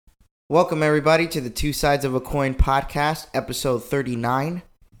Welcome, everybody, to the Two Sides of a Coin podcast, episode 39.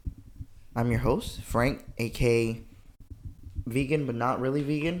 I'm your host, Frank, a.k.a. vegan, but not really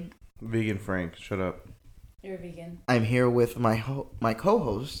vegan. Vegan Frank, shut up. You're vegan. I'm here with my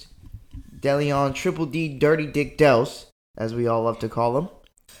co-host, Deleon Triple D Dirty Dick Dels, as we all love to call him.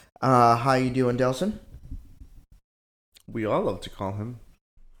 How you doing, Delson? We all love to call him.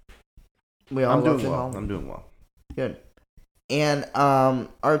 I'm doing well. Good. And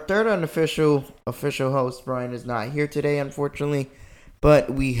our third unofficial host, Brian, is not here today, unfortunately. But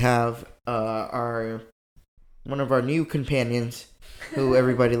we have one of our new companions, who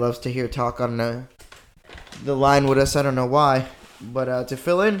everybody loves to hear talk on the line with us. I don't know why, but to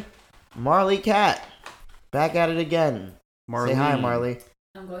fill in, Marley Cat, back at it again. Say hi, Marley.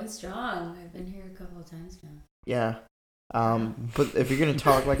 I'm going strong. I've been here a couple of times now. Yeah. But if you're gonna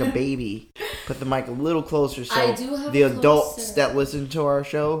talk like a baby, put the mic a little closer so I do have the a adults closer. that listen to our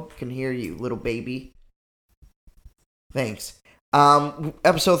show can hear you, little baby. Thanks.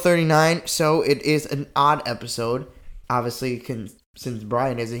 Episode 39. So it is an odd episode. Obviously, since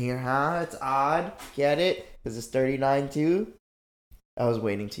Brian isn't here, it's odd. Get it? Because it's 39 too. I was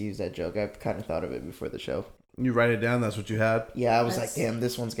waiting to use that joke. I kind of thought of it before the show. You write it down, that's what you had? Yeah, I was like, damn,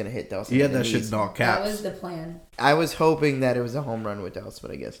 this one's gonna hit Delson. You had that shit in all caps. That was the plan. I was hoping that it was a home run with Delson,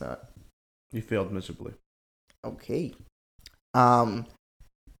 but I guess not. You failed miserably. Okay.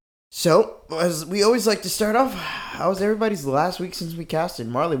 So, as we always like to start off, how was everybody's last week since we casted?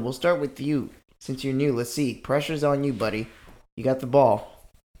 Marley, we'll start with you. Since you're new, let's see. Pressure's on you, buddy. You got the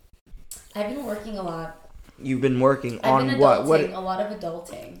ball. I've been working a lot. You've been working I've on been what? adulting, a lot of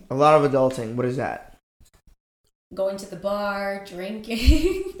adulting. A lot of adulting. What is that? Going to the bar,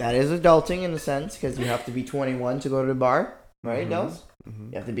 drinking. That is adulting in a sense, because you have to be 21 to go to the bar. Right, Dels?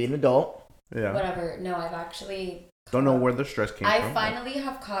 Mm-hmm. You have to be an adult. Yeah. Whatever. No, I've actually... Don't know where the stress came from. I finally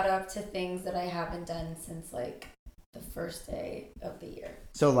have caught up to things that I haven't done since, like, the first day of the year.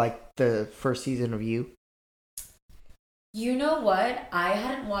 So, like, the first season of You? You know what? I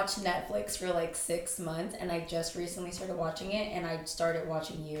hadn't watched Netflix for like 6 months, and I just recently started watching it, and I started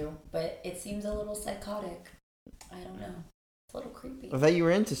watching You, but it seems a little psychotic. I don't know. It's a little creepy. I thought you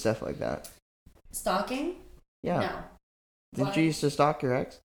were into stuff like that. Stalking? Yeah. No. Didn't What? you used to stalk your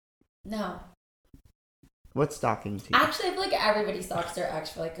ex? No. What's stalking to you? Actually, I feel like everybody stalks their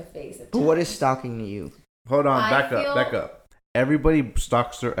ex for like a phase of But time. what is stalking to you? Hold on, I back up. Everybody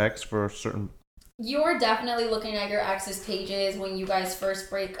stalks their ex for a certain... You're definitely looking at your ex's pages when you guys first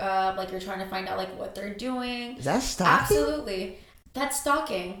break up, like you're trying to find out like what they're doing. Is that stalking? Absolutely. That's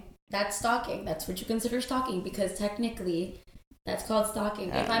stalking. That's stalking. That's what you consider stalking because technically that's called stalking.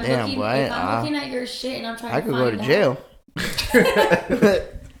 If I'm looking at your shit and I'm trying to find out. I could go to jail.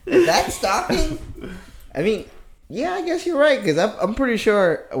 Is that stalking? I mean, yeah, I guess you're right because I'm pretty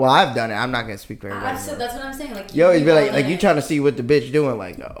sure. Well, I've done it. I'm not gonna speak for everybody. Absolutely. That's what I'm saying. Like you always be like you trying to see what the bitch doing.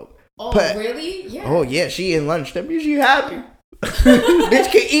 Like, oh, really? Yeah. Oh yeah, she in lunch. That means she happy.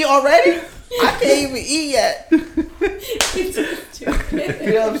 Bitch can eat already. I can't even eat yet. You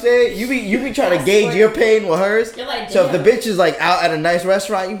know what I'm saying? You be trying to gauge your pain with hers. You're like, so if the bitch is like out at a nice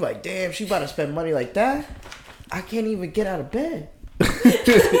restaurant, you be like, damn, she about to spend money like that. I can't even get out of bed.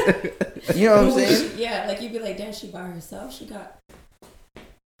 You know what I'm saying? Yeah, like you'd be like, damn, she by herself. She got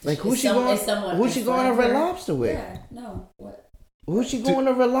like who's she going to Red Lobster with? Yeah, no, what? Who's she going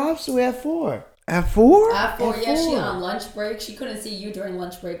to Red Lobster with at 4? At 4? At 4, yeah, she on lunch break. She couldn't see you during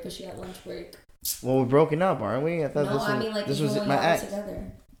lunch break, but she had lunch break. Well, we're broken up, aren't we? I thought this was even my when y'all ex. were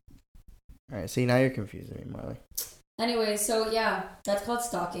together. All right, see, now you're confusing me, Marley. Anyway, so yeah, that's called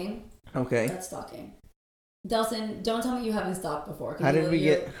stalking. Okay. That's stalking. Delson, don't tell me you haven't stalked before. How did we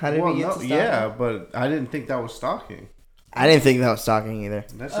get to stalking? Yeah, but I didn't think that was stalking. I didn't think that was stalking either.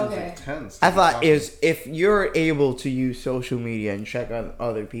 That seems intense. I thought if you're able to use social media and check on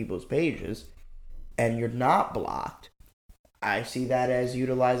other people's pages and you're not blocked, I see that as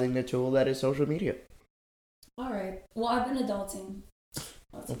utilizing the tool that is social media. All right. Well, I've been adulting.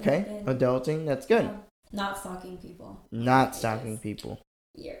 Okay. Adulting, that's good. Not stalking people. Not stalking people.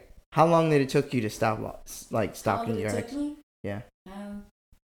 Yeah. How long did it took you to stop stalking your ex? Yeah.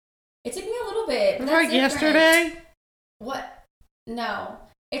 It took me a little bit. But like yesterday? What? No.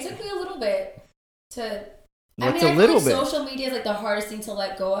 It took me a little bit to... What's I a little bit? Social media is like the hardest thing to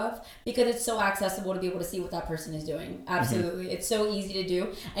let go of because it's so accessible to be able to see what that person is doing. Absolutely. Mm-hmm. It's so easy to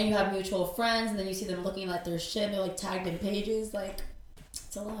do. And you have mutual friends and then you see them looking at their shit and they're like tagged in pages. Like,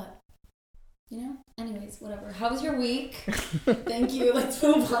 it's a lot. You know? Anyways, whatever. How was your week? Thank you. Let's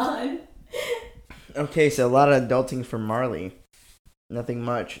move on. Okay, so a lot of adulting for Marley. Nothing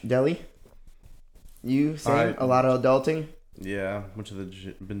much. Deli? You, same? A lot of adulting? Yeah, went to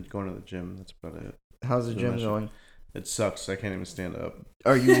the been going to the gym. That's about it. How's the gym going? It sucks. I can't even stand up.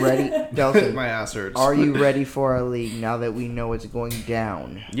 Are you ready, Delson? My ass hurts. Are you ready for our league now that we know it's going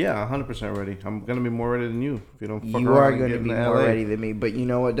down? Yeah, 100% ready. I'm gonna be more ready than you if you don't. Fuck You around are and going to get be into more LA. ready than me. But you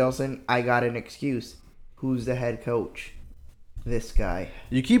know what, Delson? I got an excuse. Who's the head coach? This guy.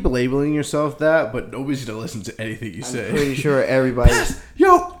 You keep labeling yourself that, but nobody's gonna listen to anything you say. I'm pretty sure everybody's.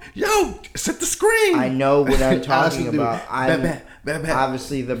 Yo, set the screen. I know what I'm talking Absolutely. about. I'm Bam.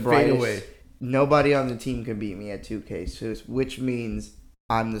 obviously the Fade brightest. away. Nobody on the team can beat me at 2K, so which means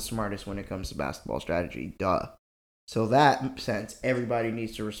I'm the smartest when it comes to basketball strategy. Duh. So that sense, everybody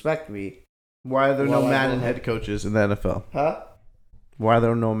needs to respect me. Why are there no Well, I Madden will- head coaches in the NFL? Huh? Why are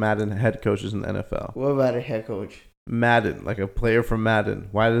there no Madden head coaches in the NFL? What about a head coach? Madden, like a player from Madden.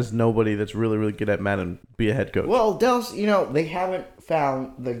 Why does nobody that's really, really good at Madden be a head coach? Well, they haven't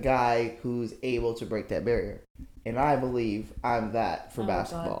found the guy who's able to break that barrier. And I believe I'm that for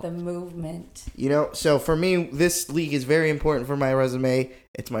basketball. God, the movement. So for me, this league is very important for my resume.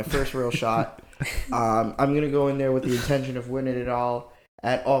 It's my first real shot. I'm going to go in there with the intention of winning it all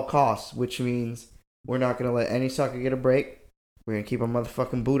at all costs, which means we're not going to let any sucker get a break. We're going to keep a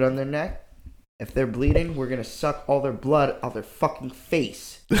motherfucking boot on their neck. If they're bleeding, we're going to suck all their blood out their fucking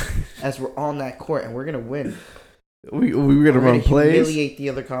face as we're on that court, and we're going to win. we're gonna We're run going to plays. humiliate the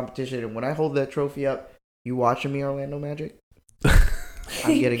other competition. And when I hold that trophy up, you watching me, Orlando Magic? I'm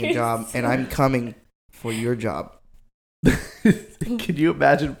getting a job, and I'm coming for your job. Can you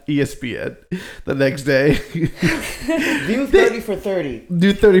imagine ESPN the next day? Do 30 for 30.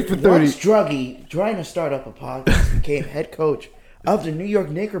 Do 30 for 30. Once Druggy, trying to start up a podcast, became head coach of the New York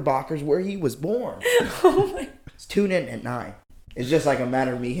Knickerbockers where he was born. Oh my. Tune in at 9. It's just like a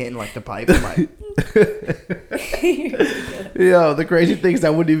matter of me hitting like the pipe. I'm like, Yo, the crazy thing is I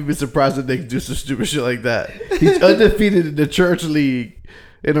wouldn't even be surprised if they do some stupid shit like that. He's undefeated in the church league,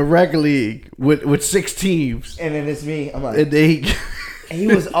 in a rec league with 6 teams. and then it's me. I'm like, And they he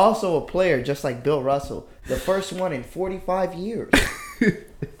was also a player just like Bill Russell, the first one in 45 years.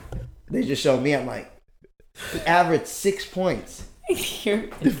 They just showed me. I'm like, he averaged 6 points.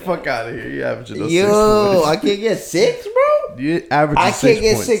 the fuck out of here. You averaging those Yo, 6 I points. can't get 6, bro. You averaging I 6 can't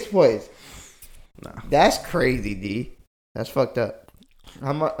get points. 6 points. Nah. That's crazy, D. That's fucked up.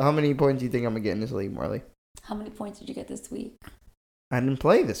 How many points do you think I'm gonna get in this league, Marley? How many points did you get this week? I didn't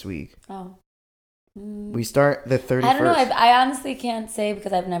play this week. Oh. We start the 31st. I don't know. I honestly can't say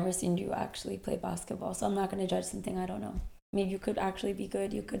because I've never seen you actually play basketball. So I'm not going to judge something I don't know. I mean, you could actually be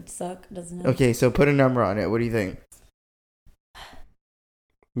good. You could suck. Doesn't know. Okay, so put a number on it. What do you think?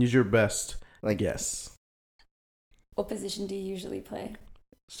 Use your best. Like Yes. What position do you usually play?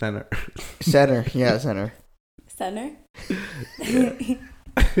 Center. center. Yeah, center. Center? Yeah. Why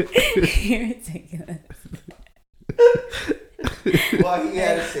You're ridiculous. you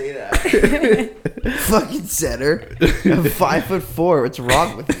gotta say that? Fucking center. I'm 5'4". What's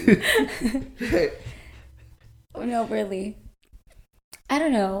wrong with you? Oh, no, really. I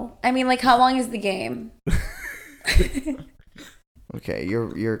don't know. I mean, like, how long is the game? Okay,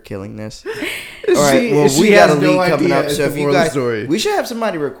 you're killing this. All right, well, She we got a has no league coming idea up, is so the if you moral of the guys, story. we should have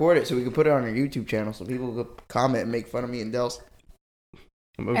somebody record it so we can put it on our YouTube channel so people will comment and make fun of me and Dels.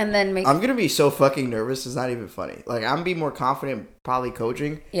 And then make. I'm gonna be so fucking nervous. It's not even funny. Like I'm be more confident probably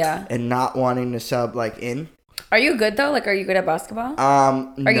coaching Yeah. and not wanting to sub like in. Are you good, though? Like, are you good at basketball?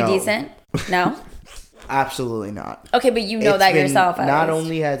 Are Are you decent? No? Absolutely not. Okay, but you know It's that been- yourself. at Not least.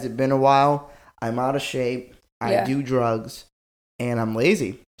 only has it been a while, I'm out of shape. I Yeah. do drugs, and I'm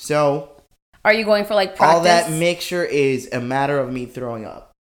lazy. So Are you going for, like, practice? all that mixture is a matter of me throwing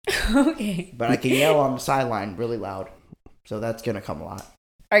up. Okay. But I can yell on the sideline really loud, so that's gonna come a lot.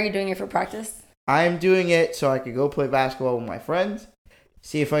 Are you doing it for practice? I'm doing it so I could go play basketball with my friends,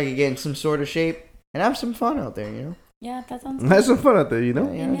 see if I could get in some sort of shape, and have some fun out there. You know, Yeah, that sounds Have some fun out there, you know?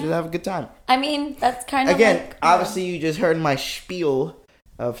 just have a good time. I mean, that's kind of Again, like, obviously, you just heard my spiel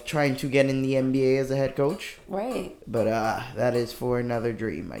of trying to get in the NBA as a head coach, Right. but that is for another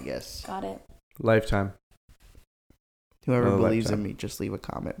dream, I guess. Got it. Lifetime. Whoever Another believes lifetime. in me, just leave a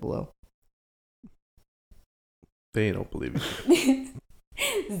comment below. They don't believe it.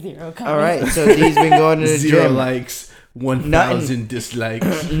 0 comments. All right, so D's been going to the 0 gym. likes, 1,000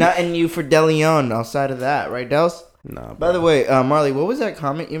 dislikes. Nothing new for DeLeon outside of that, right, Dels? Nah. By the way, Marley, what was that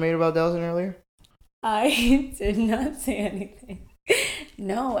comment you made about Delson earlier? I did not say anything.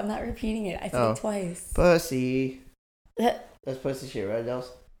 No, I'm not repeating it. I said Oh. it twice. Pussy. That's pussy shit, right,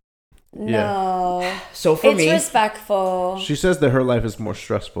 Dels? No. So for It's me, respectful. She says that her life is more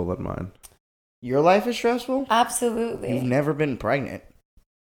stressful than mine. your life is stressful? Absolutely. You've never been pregnant.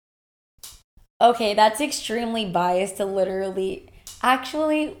 Okay, that's extremely biased to literally.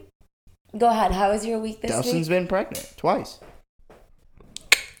 Actually, go ahead. How was your week this Dustin's week? been pregnant twice.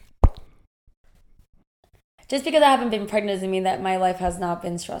 Just because I haven't been pregnant doesn't mean that my life has not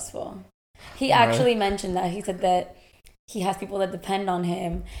been stressful. He actually mentioned that. He said that he has people that depend on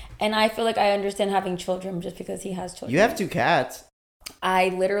him. And I feel like I understand having children just because he has children. You have 2 cats. I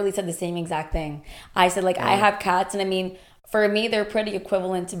literally said the same exact thing. I said, like, I have cats, and I mean, for me, they're pretty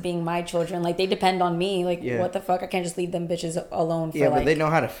equivalent to being my children. Like, they depend on me. Like, what the fuck? I can't just leave them bitches alone for, Yeah, like... but they know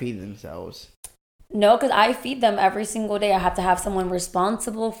how to feed themselves. No, because I feed them every single day. I have to have someone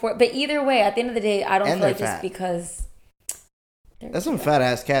responsible for it. But either way, at the end of the day, I don't And feel like they're just fat. because... That's some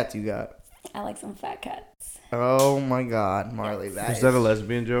fat-ass cats you got. I like some fat cats. Oh, my God, Marley. Is that a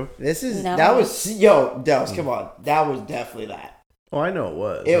lesbian joke? This is... No. That was... Yo, Dels, come on. That was definitely that. Oh, I know it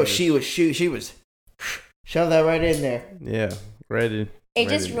was. Ew, she was... Shove that right in there. Yeah, ready. It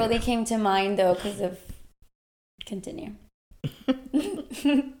just really came to mind, though, because of... Continue.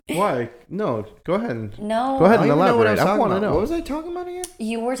 Why? No, go ahead. No. Go ahead I and don't even know what elaborate. I was I talking want to about. know. What was I talking about again?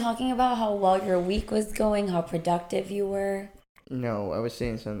 You were talking about how well your week was going, how productive you were. No, I was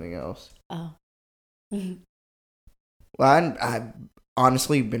saying something else. Oh. Well, I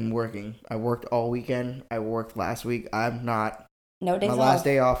honestly been working. I worked all weekend. I worked last week. I'm not... No days My off. last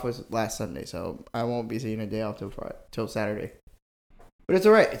day off was last Sunday, so I won't be seeing a day off till Saturday. But it's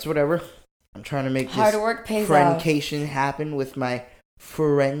alright. It's whatever. I'm trying to make Hard this work pays off. friendcation happen with my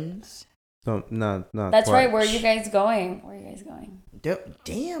friends. No, not That's quite. right. Where are you guys going? Where are you guys going?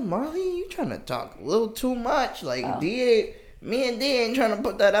 Damn, Marley, you trying to talk a little too much. Like, Oh. me and D ain't trying to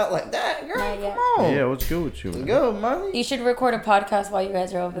put that out like that. Girl, Not yet. come on. Yeah, what's good with you, Let's man? go, Marley. You should record a podcast while you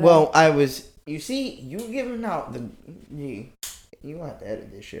guys are over there. Well, I was... You see, you giving out the... You have to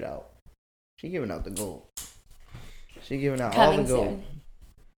edit this shit out. She giving out the gold. She giving out all Coming the gold.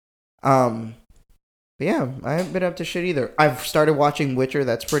 soon. But yeah, I haven't been up to shit either. I've started watching Witcher.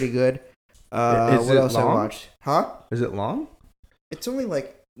 That's pretty good. Is What it else I long? watched? Huh? Is it long? It's only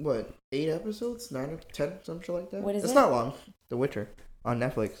like what 8 episodes, 9 or 10, something like that. What is it's it? not long. The Witcher on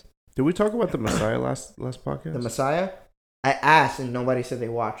Netflix. Did we talk about the Messiah last podcast? The Messiah. I asked and nobody said they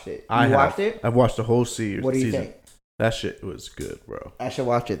watched it. I You have. watched it? I've watched the whole series. What do you season. think? That shit was good, bro. I should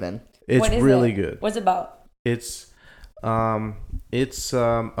watch it then. It's What is really it? good. What's it about? It's a Yeah,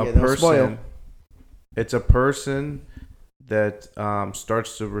 don't person. spoil. It's a person that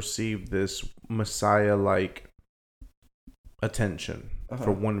starts to receive this Messiah-like attention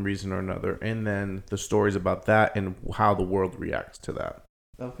for one reason or another, and then the stories about that and how the world reacts to that,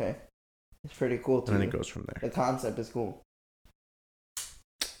 Okay, it's pretty cool too. and then it goes from there. The concept is cool.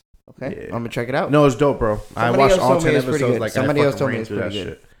 Okay, Yeah. I'm gonna check it out. No, it's dope, bro. I Somebody watched else all told me 10 it was pretty episodes. good. Like Somebody I else fucking told me ran it's through pretty that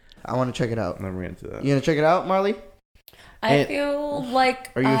good. shit. I want to check it out. And I ran into that. You gonna check it out, Marley? I And- feel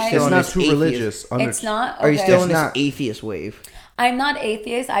like Are you I, still It's on not this too atheist- religious. it's not. Are you okay. still It's in this not- atheist wave? I'm not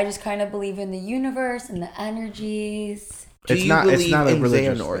atheist. I just kind of believe in the universe and the energies. Do It's you not. It's believe not a in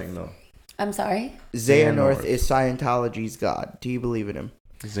religious Xehanort? thing, though. I'm sorry. Xehanort Xehanort. is Scientology's god. Do you believe in him?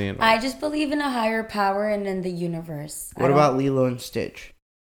 Xehanort. I just believe in a higher power and in the universe. I What don't- about Lilo and Stitch?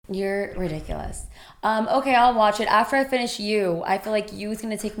 You're ridiculous. Okay, I'll watch it. After I finish You, I feel like You is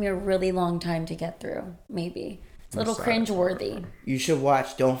going to take me a really long time to get through. Maybe. It's a little Messiah. cringe-worthy. You should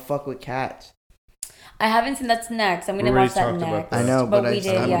watch Don't Fuck with Cats. I haven't seen that's next. I'm going We to already watch that talked about next. that. I know, but we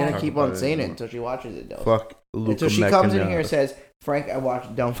did, I'm yeah. gonna Talk keep about on it saying it anymore. until she watches it, though. Fuck Luca Until she comes in Macchiato. here and says, "Frank, I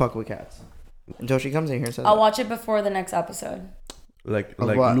watched Don't Fuck with Cats." Until she comes in here and says, I'll that. watch it before the next episode. like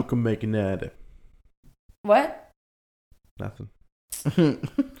Of what? Luca Macchiato. What? Nothing.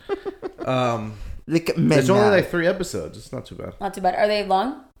 Look at It's only now. like 3 episodes. It's not too bad. Not too bad. Are they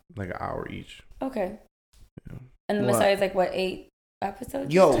long? Like an hour each. Okay. Yeah. And the What? Messiah is like, what, 8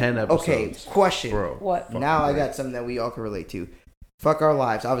 episodes? Yo, 10 okay, episodes. question. Bro. What? Now I fucking got something that we all can relate to. Fuck our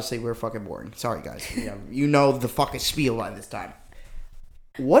lives. Obviously, we're fucking boring. Sorry, guys. You know the fucking spiel by this time.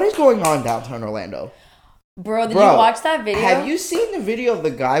 What is going on downtown Orlando? Bro, did Bro, you watch that video? Have you seen the video of the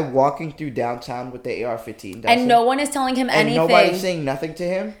guy walking through downtown with the AR-15? And no one is telling him and anything. nobody's saying nothing to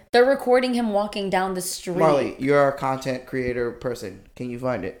him? They're recording him walking down the street. Marley, you're a content creator person. Can you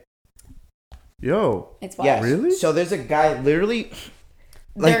find it? Yo. It's wild. Yes. Really? So there's a guy literally,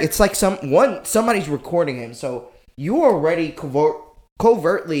 like They're- it's like somebody's recording him. So you already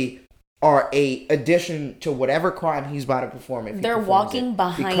covertly are a addition to whatever crime he's about to perform. If he They're performs walking it,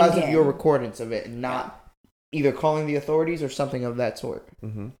 behind because of him. your recordings of it, and not either calling the authorities or something of that sort.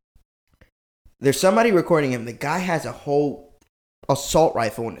 Mm-hmm. There's somebody recording him. The guy has a whole assault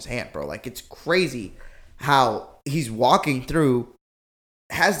rifle in his hand, bro. Like, it's crazy how he's walking through,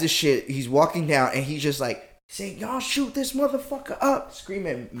 has this shit, he's walking down, and he's just like saying, y'all shoot this motherfucker up,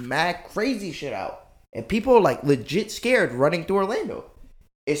 screaming mad crazy shit out. And people are like legit scared running through Orlando.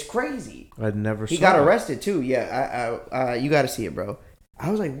 It's crazy. I never saw He got it. arrested too. Yeah, you got to see it, bro. I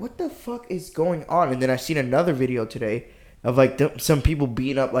was like, what the fuck is going on? And then I seen another video today of like some people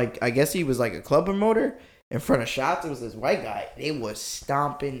beating up, like, I guess he was like a club promoter in front of shots. It was this white guy. They was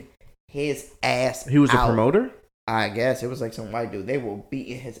stomping his ass. He was out. a promoter? I guess it was like some white dude. They were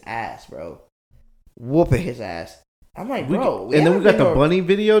beating his ass, bro. Whooping his ass. I'm like, bro. And then we got the bunny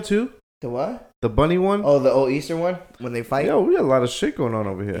video too. The what? The bunny one. Oh, the old Easter one when they fight. Yo, we got a lot of shit going on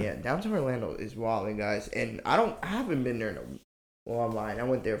over here. Yeah, downtown Orlando is wilding, guys. And I haven't been there in a long line. I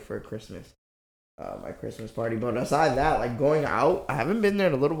went there for Christmas, my Christmas party. But aside that, like going out, I haven't been there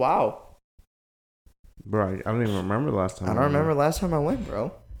in a little while. Bro, I don't even remember the last time. I don't remember last time I went,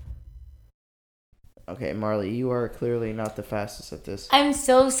 bro. Okay, Marley, you are clearly not the fastest at this. I'm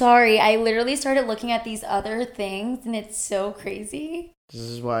so sorry. I literally started looking at these other things, and it's so crazy. This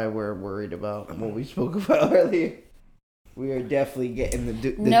is why we're worried about what we spoke about earlier. We are definitely getting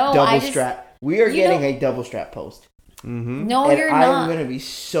the double strap. We are getting a double strap post. Mm-hmm. No, and you're I'm not. gonna be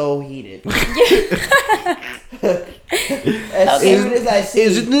so heated. As soon as I see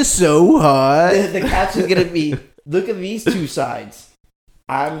Isn't this so hot? the caption's gonna be, look at these two sides.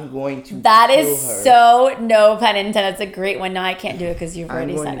 I'm going to That kill is her. so no pun intended. It's a great one. No, I can't do it because you've I'm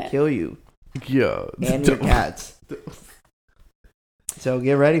already going said to it. kill you Yo, and your cats. So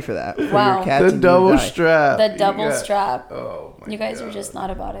get ready for that. For Wow. your cats the and you double to die. strap. The You double got- strap. Oh my You guys God. are just not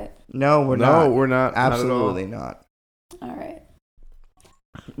about it. No, we're not. No, we're not. Absolutely Not not. All right.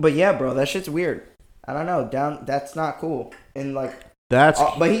 But yeah, bro, that shit's weird. I don't know. That's not cool. And like, at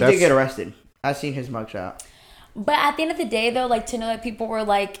all. but he That's did get arrested. I seen his mugshot. But at the end of the day, though, like to know that people were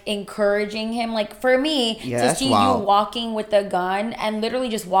like encouraging him, like for me Yeah, to that's see wild. you walking with a gun and literally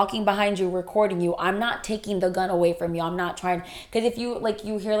just walking behind you, recording you. I'm not taking the gun away from you. I'm not trying, because if you like,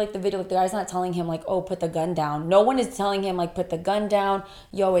 you hear like the video, like the guy's not telling him like, oh, put the gun down. No one is telling him like, put the gun down.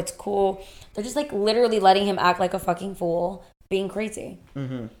 Yo, it's cool. They're just like literally letting him act like a fucking fool, being crazy.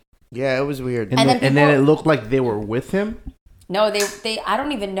 Mm-hmm. Yeah, it was weird. And then and then it people- looked like they were with him. No, they I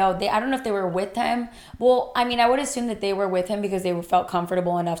don't even know. I don't know if they were with him. Well, I mean, I would assume that they were with him because they felt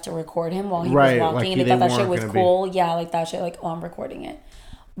comfortable enough to record him while he Right, was walking, like and they they thought that shit weren't was gonna be- cool. Yeah, like that shit, like, oh, I'm recording it.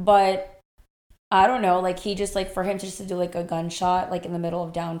 But I don't know, like he just like for him just to do like a gunshot like in the middle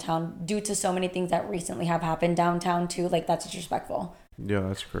of downtown due to so many things that recently have happened downtown too, like that's disrespectful. Yeah,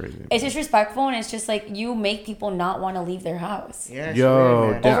 that's crazy. It's disrespectful, and it's just like you make people not want to leave their house. Yeah, it's Yo,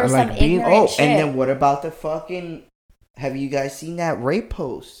 weird, man. damn, Over like some being ignorant Oh, shit. and then what about the fucking? Have you guys seen that rape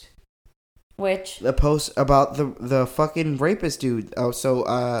post? Which The post about the fucking rapist dude. Oh, so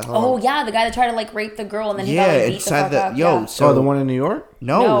hold oh on. yeah, the guy that tried to like rape the girl and then he Yeah, got like, beat inside the fuck the- up. yo, yeah. so- Oh, the one in New York?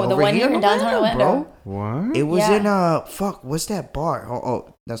 No, No, the over one here in downtown Orlando. bro. What? It was Yeah. in fuck, what's that bar?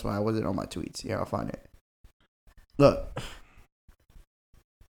 Oh, that's why I wasn't on my tweets. Yeah, I'll find it. Look.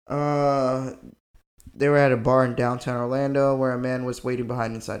 They were at a bar in downtown Orlando where a man was waiting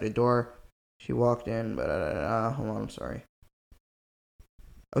behind inside the door. She walked in, but hold on, I'm sorry.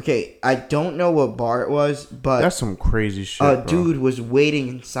 Okay, I don't know what bar it was, but That's some crazy shit. a bro. dude was waiting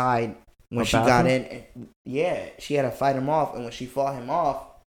inside when A she got bathroom? in. And, yeah, she had to fight him off, and when she fought him off,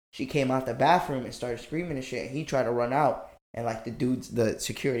 she came out the bathroom and started screaming and shit. And he tried to run out, and like the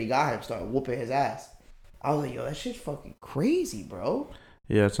security got him, started whooping his ass. I was like, yo, that shit's fucking crazy, bro.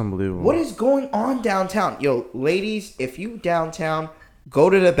 Yeah, it's unbelievable. What is going on downtown? Yo, ladies, if you downtown, go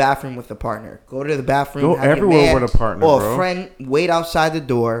to the bathroom with a partner. Go to the bathroom. Go have your everywhere man with a partner, or bro. a friend. Wait outside the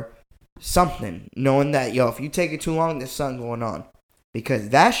door. Something, knowing that yo, if you take it too long, there's something going on, because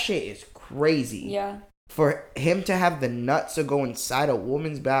that shit is crazy. Yeah. For him to have the nuts to go inside a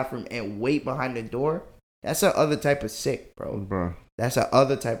woman's bathroom and wait behind the door, that's a other type of sick, bro. That's a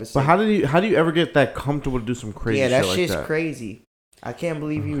other type of sick. But how do you ever get that comfortable to do some crazy yeah, that shit like shit's that? crazy. I can't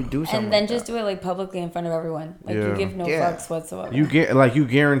believe you would do something. And then like just that. do it like publicly in front of everyone. Like Yeah. you give no Yeah. fucks whatsoever. You get like you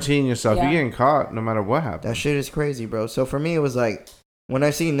guaranteeing yourself. Yeah. You're getting caught no matter what happens. That shit is crazy, bro. So for me, it was like when I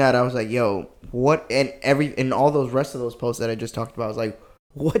seen that, I was like, yo, what? And all those rest of those posts that I just talked about, I was like,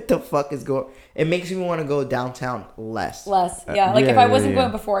 what the fuck is going? It makes me want to go downtown less. Less. Yeah. Like if yeah, I wasn't yeah.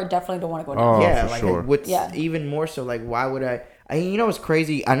 going before, I definitely don't want to go Oh, down. Yeah, for like sure. what's Yeah. even more so, like, why would I you know what's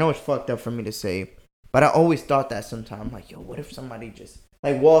crazy? I know it's fucked up for me to say, but I always thought that sometimes. Like, yo, what if somebody just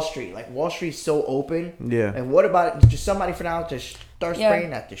like Wall Street? Like Wall Street's so open. Yeah. And what about just somebody from now just start Yeah.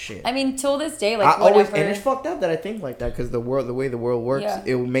 spraying at the shit? I mean, till this day, I like always, whatever. and it's fucked up that I think like that, because the way the world works, Yeah.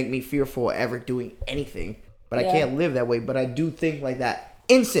 it will make me fearful of ever doing anything. But I Yeah. can't live that way. But I do think like that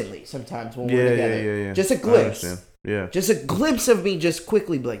instantly sometimes when Yeah, we're yeah, together. yeah, yeah. Just a I glimpse. understand. Yeah. Just a glimpse of me, just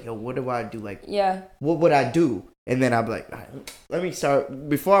quickly be like, yo, what do I do? Like, Yeah. what would I do? And then I'd be like, all right, let me start,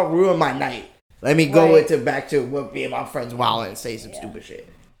 before I ruin my night, let me go Right. back to what me and my friends wild and say some stupid shit.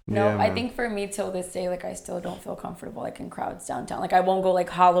 No, Yeah, I man. think for me till this day, like I still don't feel comfortable like in crowds downtown. Like I won't go like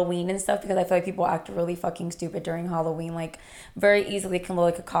Halloween and stuff because I feel like people act really fucking stupid during Halloween. Like very easily can look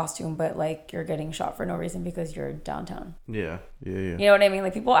like a costume, but like you're getting shot for no reason because you're downtown. Yeah. You know what I mean?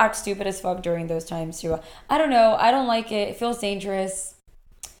 Like people act stupid as fuck during those times too. I don't know. I don't like it. It feels dangerous.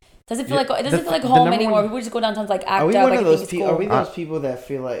 Doesn't feel like it doesn't feel like home number anymore. one- People just go downtown to like act Are we out one like of I those think it's people? cool. Are we those people that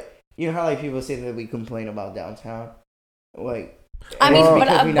feel like, you know how like people say that we complain about downtown, like I mean, because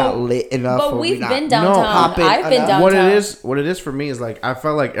but we not lit enough. But or we we've not, been downtown. popping I've been enough. downtown. What it is for me is like I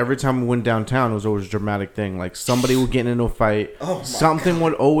felt like every time we went downtown, it was always a dramatic thing. Like somebody would get into a fight, something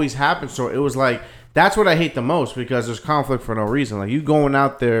would always happen. So it was like that's what I hate the most because there's conflict for no reason. Like you going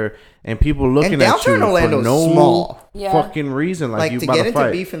out there and people looking And at downtown you for Orlando's no small. Yeah. fucking reason. Like you to about get to into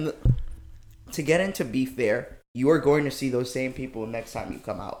fight. beef to get into beef there, you are going to see those same people next time you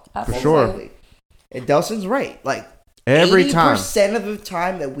come out. Absolutely. sure. And Delson's right. Like Every time 80% of the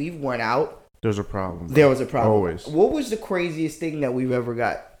time that we've went out, there's a problem. there was a problem. Always. What was the craziest thing that we've ever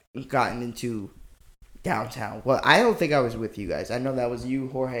gotten into downtown? Well, I don't think I was with you guys. I know that was you,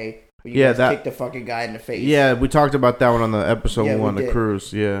 Jorge. Where you guys kicked the fucking guy in the face. Yeah, we talked about that one on the episode Yeah, we one, the did.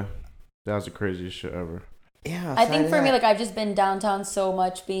 cruise. Yeah, that was the craziest shit ever. Yeah. I think for me, like I've just been downtown so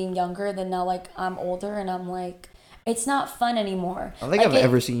much being younger than now like I'm older and I'm like it's not fun anymore. I don't think Like, I've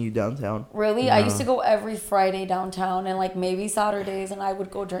ever seen you downtown. Really? I used to go every Friday downtown and like maybe Saturdays and I would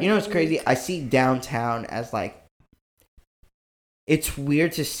go during You know what's the crazy? week. I see downtown as like, it's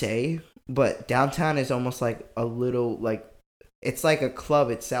weird to say, but downtown is almost like a little like, it's like a club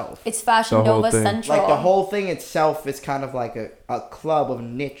itself. It's Fashion The whole Nova thing. Central. Like the whole thing itself is kind of like a club of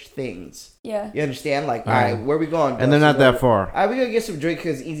niche things. Yeah. You understand? Like, Yeah. all right, where we going? And they're not that far. All right, we gonna get some drink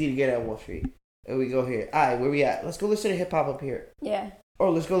because it's easy to get at Wall Street. And we go here. All right, where we at? Let's go listen to hip hop up here. Yeah.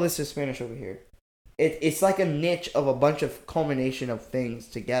 Or let's go listen to Spanish over here. It's like a niche of a bunch of culmination of things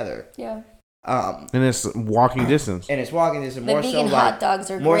together. Yeah. And it's walking distance. And it's walking this and The more vegan so hot like dogs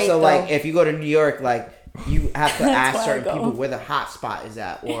are more great so though. like if you go to New York, like you have to That's ask where I certain go. people where the hot spot is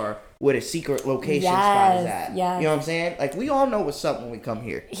at or where the secret location spot is Yes, at. yes. You know what I'm saying? Like we all know what's up when we come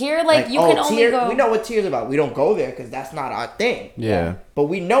here. Here, like you can only go. We know what Tears about. We don't go there because that's not our thing. Yeah. But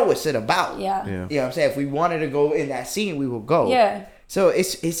we know what's it about. Yeah. Yeah. You know what I'm saying? If we wanted to go in that scene, we will go. Yeah. So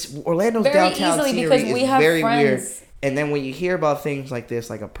it's Orlando's Very downtown easily scenery because is we have very weird. friends. And then when you hear about things like this,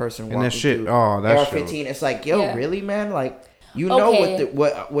 like a person And walking that shit, through oh, that AR-15, it's like, yo, Yeah. really, man? Like, you know Okay.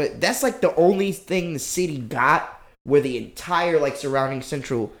 what that's like the only thing the city got where the entire like surrounding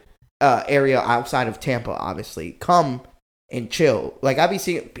central area outside of Tampa, obviously, come and chill. Like I be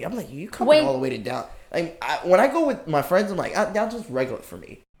seeing, I'm like, you coming Wait. all the way to down? Like when I go with my friends, I'm like, downtown's regular for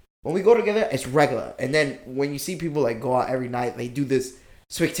me. When we go together, it's regular. And then when you see people like go out every night, they do this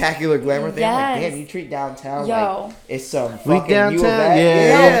spectacular glamour thing. I'm like, Yes. damn, you treat downtown Yo. like it's some We fucking U of downtown, A.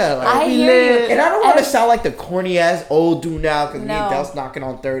 yeah. like, I we hear lit. you. and I don't want to sound like the corny ass old dude now because me No. and Del's knocking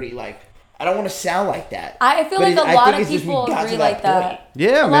on 30. Like, I don't want to sound like that. I feel But like I a lot think of it's just we people got to agree that like that. point. Yeah,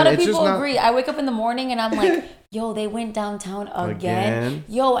 A man. lot of It's just people not. agree. I wake up in the morning and I'm like, yo, they went downtown again. Again?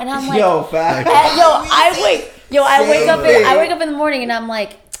 Yo, and I'm like, Yo, fact. I wake up Same I wake up in the morning and I'm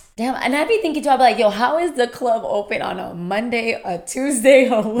like, damn, and I'd be thinking to I'd be like, yo, how is the club open on a Monday, a Tuesday, a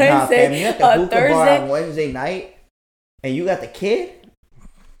Nah, fam, Wednesday, you at the a hookah bar on Thursday? Wednesday night, and you got the kid,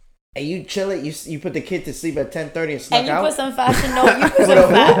 and you chill it. You put the kid to sleep at 10:30 and snuck And you out. put some Fashion Nova, you put For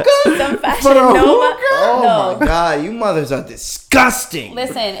the some Fashion For the Nova. Oh No. my god, you mothers are disgusting.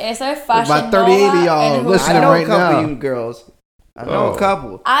 Listen, it's a Fashion About 38 of Nova. y'all and listening I know right a couple now. of you girls. I know Oh. a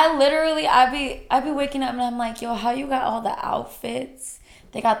couple. I literally, I be waking up and I'm like, yo, how you got all the outfits?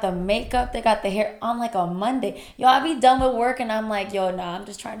 They got the makeup, they got the hair on like a Monday. Yo, I be done with work and I'm like, yo, nah, I'm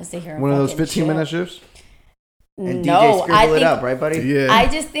just trying to sit here and One of those fucking 15-minute chill. shifts? And No, DJ scribble I it think up, right, buddy? Yeah. I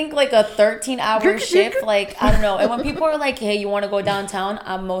just think like a 13-hour shift, like I don't know. And when people are like, "Hey, you want to go downtown?"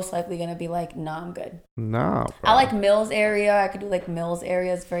 I'm most likely gonna be like, "Nah, I'm good." Nah, bro. I like Mills area. I could do like Mills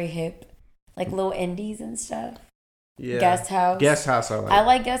area. It's very hip, like little indies and stuff. yeah. Guest house. Guest house, I like. I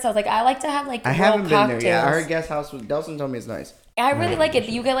like guest house. Like I like to have like I real haven't been cocktails. there yet. I heard guest house with Delson told me it's nice. I really like it.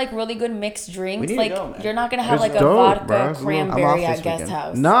 You get like really good mixed drinks. We need to Like go, man. you're not gonna have It's like a dope, bro. vodka It's a little- I'm off cranberry this at guest weekend.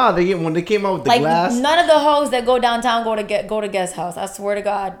 house. Nah, when they came out with the Like glass. none of the hoes that go downtown go to guest house. I swear to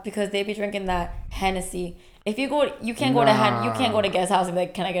God, because they be drinking that Hennessy If you go, you can't go to you can't go to guest house and be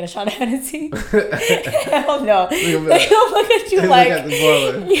like, can I get a shot of Hennessy? Hell no. They don't look at you like,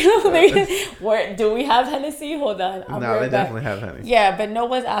 where do we have Hennessy? Hold on. No, they definitely have Hennessy. Yeah, but no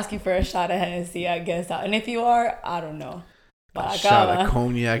one's asking for a shot of Hennessy at guest house. And if you are, I don't know. A shot of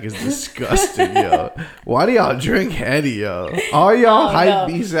cognac is disgusting, yo. Why do y'all drink Henny, yo? All y'all hype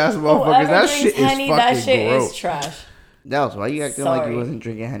beast ass motherfuckers. That shit is fucking that shit gross. is trash. That was why you acting like you wasn't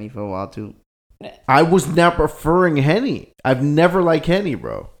drinking Henny for a while too. I was not preferring Henny. I've never liked Henny,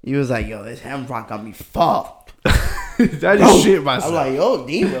 bro. You was like, yo, this Hemrock got me fucked. I just shit myself. I'm like, yo,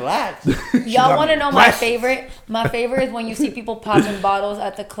 D, relax. Y'all want to know my favorite? My favorite is when you see people popping bottles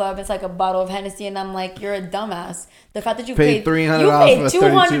at the club. It's like a bottle of Hennessy, and I'm like, you're a dumbass. The fact that you paid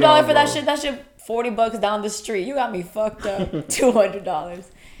 $300 for that shit. That shit $40 down the street. You got me fucked up. $200.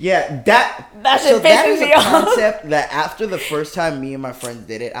 Yeah, that shit pisses me off. Concept that after the first time me and my friends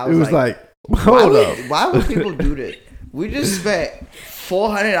did it, I was like hold up. Why would people do this? We just spent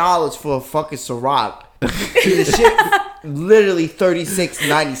 $400 for a fucking Ciroc. The shit literally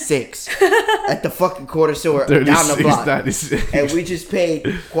 $36.96 at the fucking quarter store down the block, and we just paid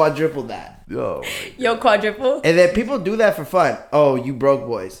quadruple that. Yo, quadruple. And then people do that for fun. Oh, you broke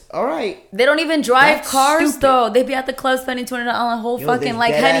boys. All right. They don't even drive cars though. They be at the club spending $20 on a whole fucking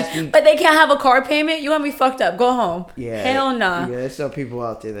like Henny, but they can't have a car payment. You want me fucked up? Go home. Yeah. Hell nah. Yeah, there's some people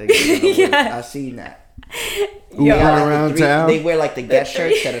out there that yeah. I've seen that. Yo, around town. They wear like the guest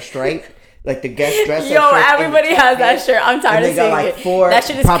shirts that are striped. Like the guest dress. Yo, everybody has that shirt. I'm tired of seeing it. That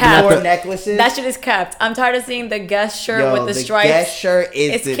shit is capped. 4 necklaces. That shit is capped. I'm tired of seeing the guest shirt with the stripes. The guest shirt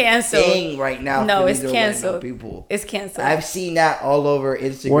is the canceled. thing right now. No, it's canceled. People. It's canceled. I've seen that all over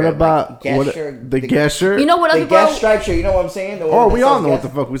Instagram. What about the guest shirt? You know what? The guest stripe shirt. You know what I'm saying? We all know what the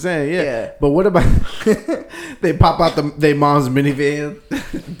fuck we're saying. Yeah. But what about they pop out their mom's minivan,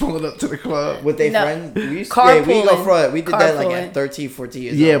 pull it up to the club with their friends? We go front. We did that like at 13, 14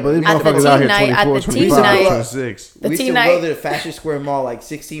 years old. Yeah, but these motherfuckers out here 24. Team night. We used to go to the Fashion Square Mall like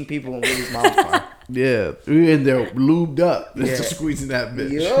 16 people in Willie's mom's car. Yeah, we in there lubed up, just squeezing that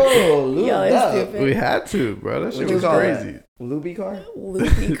bitch. Yo, lubed up. Stupid. We had to, bro. That shit was crazy. Lubie car?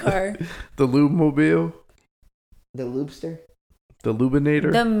 Lubie car. The lube mobile. The lubester. The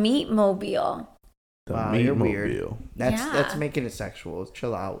lubinator. The meat mobile. The meat mobile. That's making it sexual.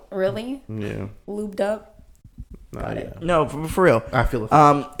 Chill out. Really? Yeah. Lubed up. No, for real. I feel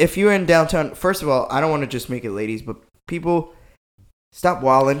it. If you're in downtown, first of all, I don't want to just make it ladies, but people, stop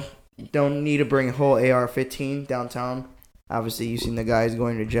wilding. Don't need to bring a whole AR-15 downtown. Obviously, you've seen the guys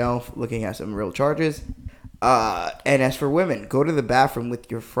going to jail looking at some real charges. And as for women, go to the bathroom with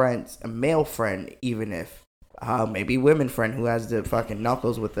your friends, a male friend, even if maybe women friend who has the fucking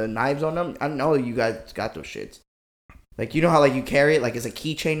knuckles with the knives on them. I know you guys got those shits. Like, you know how like you carry it like it's a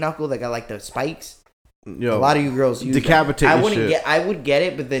keychain knuckle that got like the spikes. Yo, a lot of you girls use decapitate. I would get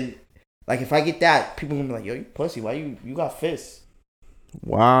it, but then like if I get that, people gonna be like, "Yo, you pussy? Why you got fists?"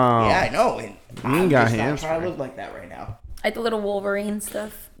 Wow. Yeah, I know. And you got hands. I'm trying to look like that right now. Like the little Wolverine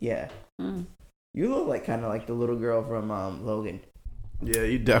stuff. Yeah. You look like kind of like the little girl from Logan. Yeah,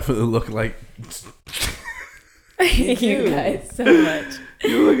 you definitely look like. You guys so much.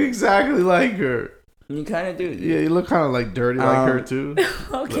 You look exactly like her. You kind of do. Yeah, you look kind of like dirty like her too.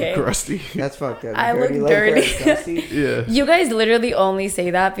 Okay. Like crusty. That's fucked up. I look dirty. Yeah. You guys literally only say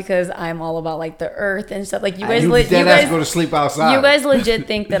that because I'm all about like the earth and stuff. Like you guys, you guys go to sleep outside. You guys legit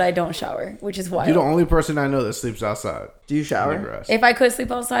think that I don't shower, which is wild. You're the only person I know that sleeps outside. Do you shower? If I could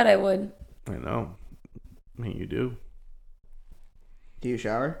sleep outside, I would. I know. I mean, you do. Do you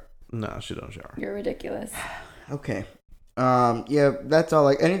shower? No, she don't shower. You're ridiculous. Okay. Yeah, that's all.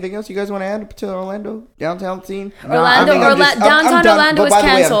 Like, anything else you guys want to add to the Orlando downtown scene? Downtown Orlando is canceled. By the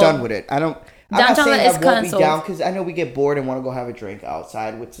way, I'm done with it. I'm not saying I won't canceled. be down because I know we get bored and want to go have a drink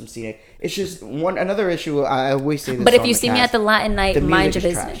outside with some scenic. It's just another issue. I always say this. But if you see me at the Latin night, mind your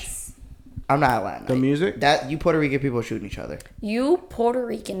business. Trash. I'm not at Latin night. The music? That you Puerto Rican people shooting each other. You Puerto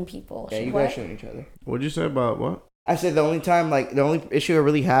Rican people. Yeah, you guys shooting each other. What'd you say about what? I said the only issue I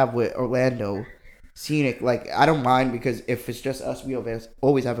really have with Orlando scenic, like I don't mind because if it's just us, we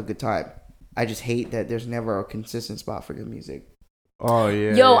always have a good time. I just hate that there's never a consistent spot for good music. Oh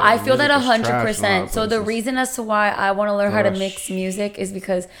yeah. Yo, I feel that 100%. So the reason as to why I want to learn how to mix music is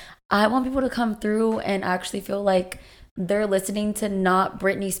because I want people to come through and actually feel like they're listening to not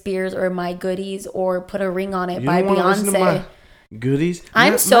Britney Spears or My Goodies or Put a Ring on It by Beyonce. Goodies.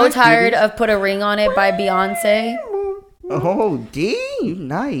 I'm so tired of Put a Ring on It by Beyonce. Oh, D,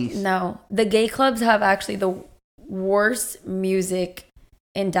 nice. No, the gay clubs have actually the worst music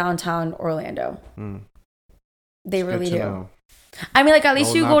in downtown Orlando. They really do. I mean, like, at least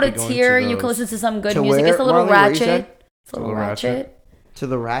will you not go to be going Tier, to you can those. listen to some good To music. where, It's a little Marley? Where you said? ratchet. It's a little Little ratchet. ratchet. To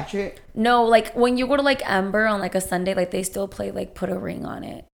the Ratchet? No, like, when you go to, like, Ember on, like, a Sunday, like, they still play, like, Put a Ring on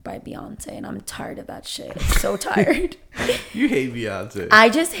It by Beyonce, and I'm tired of that shit. I'm so tired. You hate Beyonce. I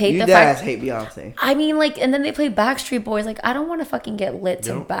just hate You the dead ass fact. hate Beyonce. I mean, like, and then they play Backstreet Boys. Like, I don't want to fucking get lit to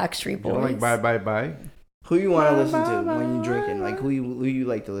You don't- Backstreet You Boys. don't like Bye Bye Bye? Who you want to listen to when you drinking? Like, who you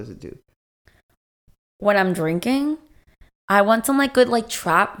like to listen to? When I'm drinking, I want some, like, good, like,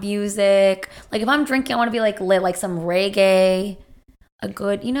 trap music. Like, if I'm drinking, I want to be, like, lit, like, some reggae. A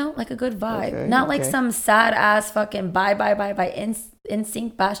good, you know, like a good vibe. Okay, Not like okay. some sad ass fucking bye,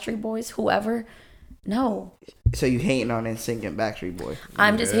 NSYNC, Backstreet Boys, whoever. No. So you hating on NSYNC and Backstreet Boys?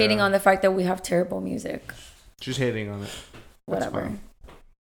 I'm just Yeah. hating on the fact that we have terrible music. She's hating on it. That's Whatever. fine.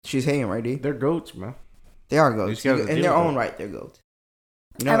 She's hating, right, D? They're goats, man. They are You goats. just gotta In deal their with own it. right, they're goats.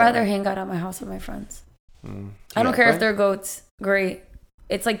 You know I'd that, rather right? hang out at my house with my friends. Mm. I don't Yeah, care if friends? they're goats. Great.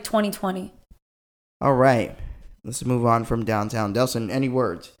 It's like 2020. All right. Let's move on from downtown. Delson, any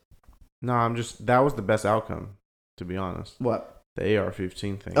words? No, that was the best outcome, to be honest. What? The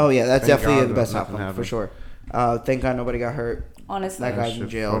AR-15 thing. Oh, yeah, that's Thank definitely God the best nothing outcome, for happened. sure. Thank God nobody got hurt. Honestly. That guy's in shit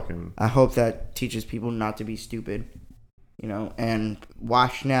jail. fucking- I hope that teaches people not to be stupid, you know. And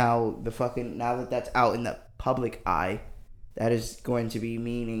watch now now that that's out in the public eye, that is going to be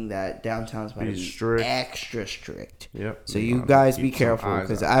meaning that downtown's going to Be be strict. extra strict. Yep. So We're you gonna guys keep be some careful eyes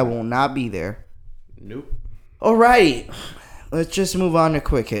because out I there. will not be there. Nope. All right, let's just move on to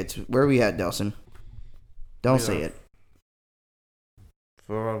quick hits. Where are we at, Delson? Don't say it.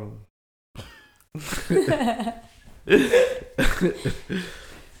 For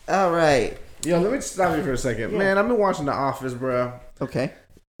All right. Yo, let me stop you for a second. Yeah. Man, I've been watching The Office, bro. Okay.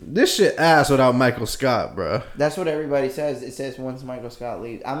 This shit ass without Michael Scott, bro. That's what everybody says. It says once Michael Scott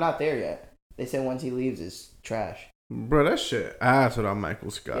leaves. I'm not there yet. They said once he leaves, it's trash. Bro, that shit ass without Michael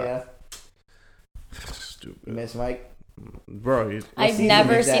Scott. Yeah. You Stupid. miss Mike? Bro, he's I've season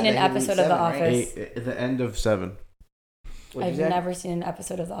never is that seen an that he leaves episode of The 7, right? Office. the end of 7. What'd I've you say? never seen an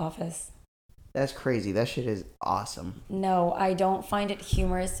episode of The Office. That's crazy. That shit is awesome. No, I don't find it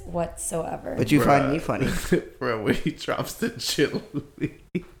humorous whatsoever. But you find me funny. Bro, when he drops the chili.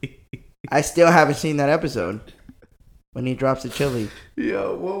 I still haven't seen that episode. When he drops the chili.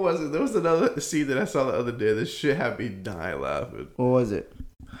 Yo, what was it? There was another scene that I saw the other day. This shit had me dying laughing. What was it?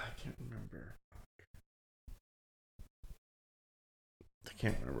 I can't remember. I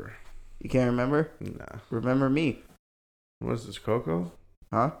can't remember. You can't remember? Nah. Remember me. Was this Coco?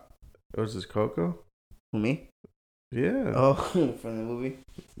 Huh? Was this Coco? Who, me? Yeah. Oh, from the movie.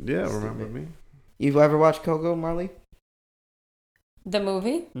 Yeah, Stupid. remember me? You've ever watched Coco, Marley? The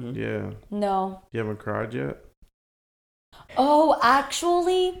movie? Mm-hmm. Yeah. No. You haven't cried yet? Oh,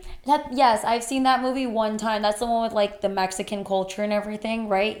 actually, yes, I've seen that movie one time. That's the one with like the Mexican culture and everything,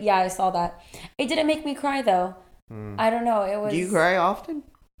 right? Yeah, I saw that. It didn't make me cry though. I don't know. It was. Do you cry often?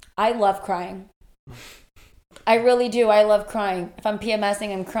 I love crying. I really do. I love crying. If I'm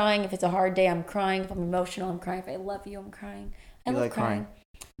PMSing, I'm crying. If it's a hard day, I'm crying. If I'm emotional, I'm crying. If I love you, I'm crying. I You love like crying?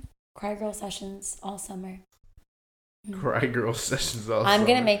 Cry girl sessions all summer. Cry girl sessions all I'm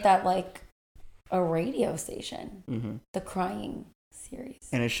gonna summer. make that like a radio station. Mm-hmm. The crying series.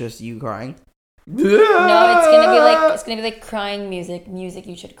 And it's just you crying? No, it's gonna be like crying music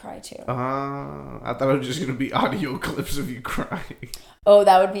you should cry to. I thought it was just gonna be audio clips of you crying. Oh,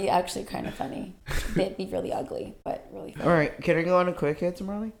 that would be actually kind of funny. They'd be really ugly, but really funny. All right. Can I go on to quick hits,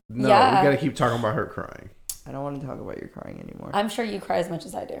 Marley? No, Yeah. we gotta keep talking about her crying. I don't want to talk about your crying anymore. I'm sure you cry as much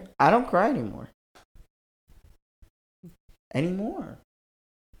as I do. I don't cry anymore.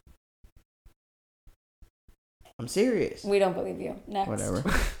 I'm serious. We don't believe you. Next. Whatever.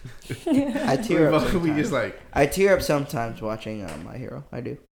 I tear up. We Sometimes. just like, I tear up sometimes watching My Hero. I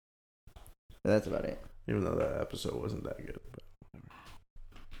do. But that's about it. even though that episode wasn't that good. But.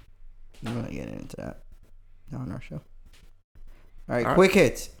 I'm not getting into that. Not on our show. All right, All right. quick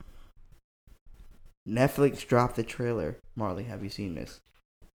hits. Netflix dropped the trailer. Marley, have you seen this?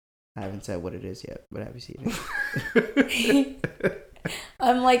 I haven't said what it is yet, but have you seen it?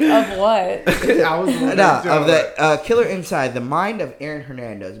 I'm like, of what? I was Of the Killer Inside, the mind of Aaron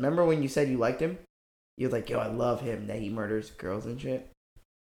Hernandez. Remember when you said you liked him? You were like, yo, I love him, that he murders girls and shit.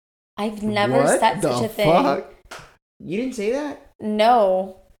 I've never What said the such a thing. fuck? You didn't say that?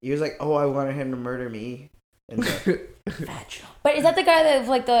 No. You was like, oh, I wanted him to murder me. And But is that the guy that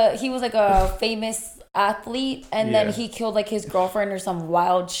like he was like a famous athlete and Yeah. then he killed like his girlfriend or some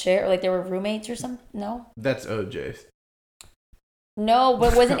wild shit or like they were roommates or something? No. That's OJ. No,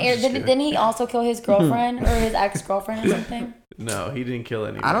 but wasn't I'm Aaron, just kidding. didn't he also kill his girlfriend or his ex-girlfriend or something? No, he didn't kill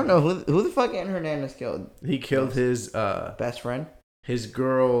anyone. I don't know who the fuck Aaron Hernandez killed. He killed his best friend, his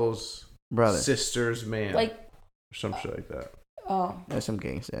girl's brother, sister's man, Like, or some shit like that. oh, that's some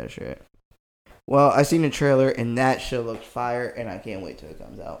gangsta shit. Well, I seen the trailer and that shit looks fire, and I can't wait till it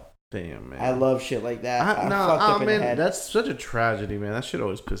comes out. Damn, man. I love shit like that. I'm no, fucked up in the man, head. that's such a tragedy, man. That shit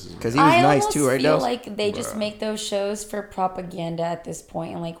always pisses me. Because he was I nice almost too, right? feel Dels? like they just Bruh. make those shows for propaganda at this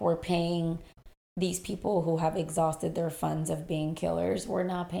point, and like we're paying these people who have exhausted their funds of being killers. We're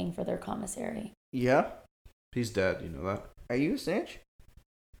not paying for their commissary. Yeah. He's dead. You know that. Are you a snitch?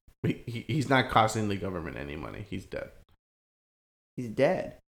 He's not costing the government any money. He's dead. He's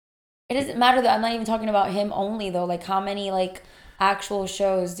dead. It doesn't matter that I'm not even talking about him only though. Like how many like actual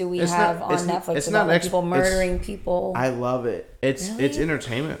shows do we It's have not- on it's- Netflix it's about not like, ex- people it's- murdering people? I love it. It's Really?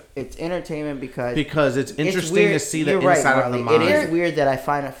 entertainment It's entertainment because it's interesting weird. to see the You're right, inside of the Marley. mind. It is weird that I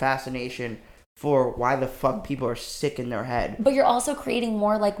find a fascination for why the fuck people are sick in their head. But you're also creating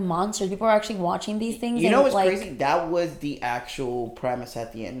more like monsters. People are actually watching these things. You and, know what's like, crazy? That was the actual premise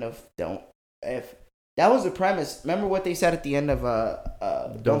at the end of that was the premise. Remember what they said at the end of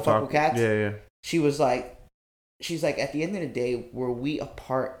Don't Fuck with Cats? Yeah. She's like, at the end of the day, were we a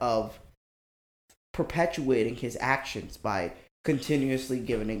part of perpetuating his actions by continuously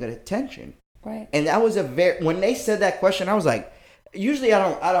giving it attention? Right. And that was when they said that question, I was like, usually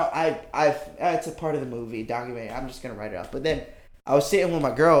it's a part of the movie documentary. I'm just gonna write it up. But then I was sitting with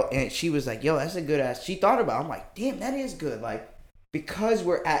my girl and she was like, yo, that's a good ass. She thought about it. I'm like, damn, that is good. Like, because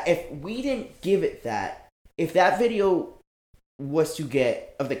if we didn't give it that, if that video was to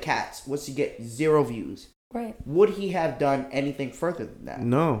get, of the cats, was to get 0 views, Right. would he have done anything further than that?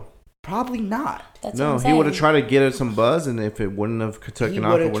 No. Probably not. That's No, what I'm he would have saying. tried to get it some buzz, and if it wouldn't have taken He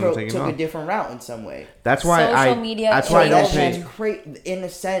off, would it have wouldn't have taken took a off. different route in some way. That's why Social media That's why I is don't That open. pay. shit's great in a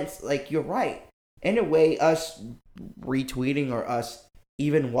sense. Like, you're right. In a way, us retweeting or us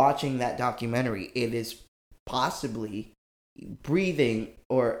even watching that documentary, it is possibly breeding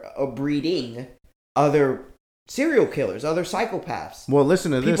other serial killers, other psychopaths, Well,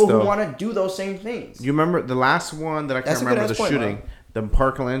 listen to this people though. who want to do those same things. You remember the last one that I can't That's a remember the good-ass point, shooting, Rob. the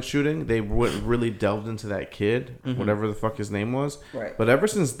Parkland shooting. They really delved into that kid, Mhm. whatever the fuck his name was. Right. But ever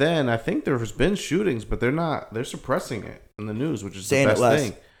since then, I think there's been shootings, but they're suppressing it in the news, which is Saying the it best less.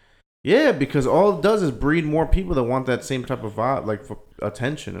 thing. Yeah, because all it does is breed more people that want that same type of vibe, like for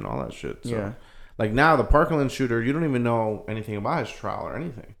attention and all that shit. So, Yeah. like now the Parkland shooter, you don't even know anything about his trial or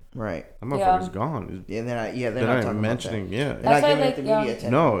anything. Right. That motherfucker's gone. Yeah, they're not They're not talking even about mentioning. that. Yeah. They're That's not why, giving like, it the media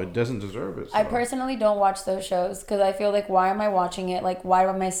attention. No, it doesn't deserve it. I so. personally don't watch those shows because I feel like why am I watching it? Like why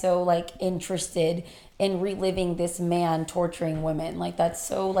am I so like interested in reliving this man torturing women? Like that's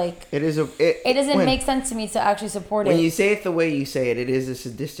so like It is it doesn't make sense to me to actually support when it. you say it the way you say it. It is a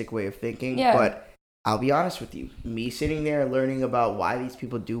sadistic way of thinking. Yeah. But I'll be honest with you. Me sitting there learning about why these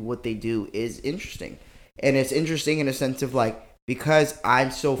people do what they do is interesting, and it's interesting in a sense of like because I'm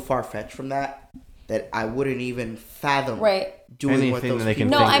so far fetched from that I wouldn't even fathom Right. doing what Anything those that they can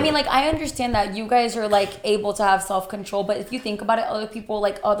people No, think I of. mean like I understand that you guys are like able to have self control, but if you think about it, other people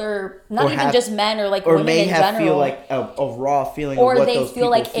like other not Or even have- just men or like or women may in have general. feel like a raw feeling or of what they those feel people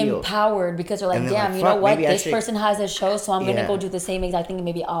like feel. empowered because they're like, And they're damn, like, you know fuck, what? maybe I This should- person has a show, so I'm Yeah. gonna go do the same exact thing and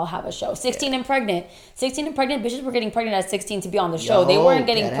maybe I'll have a show. 16 and pregnant. 16 and pregnant bitches were getting pregnant at 16 to be on the show. They Yo, weren't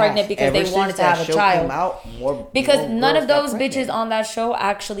getting dead pregnant ass. because Ever they since wanted to that have a show child. came out, Because more none girls of got those pregnant. bitches on that show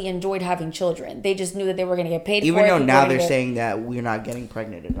actually enjoyed having children. They just knew that they were gonna get paid Even for it. though people now were they're gonna get- saying that we're not getting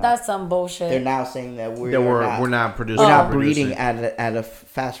pregnant enough. that's some bullshit. They're now saying that we're we're not producing. we're not producing. breeding at a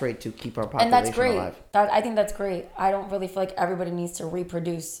fast rate to keep our population And that's great. alive. I think that's great. I don't really feel like everybody needs to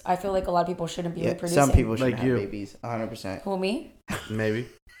reproduce. I feel like a lot of people shouldn't be Yeah, reproducing. some people should Like have you. babies, 100%. Who, me? Maybe.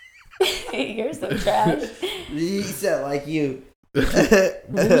 You're so trash. He said like you. Who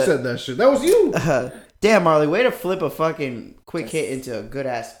said that shit? That was you. Damn, Marley, way to flip a fucking quick hit into a good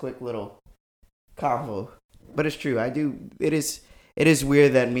ass quick little convo. But it's true. I do. It is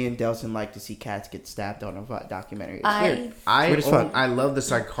weird that me and Delson like to see cats get stabbed on a documentary. It's weird. Weird as fuck. I love the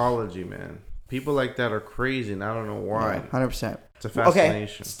psychology, man. People like that are crazy, and I don't know why. 100%. It's a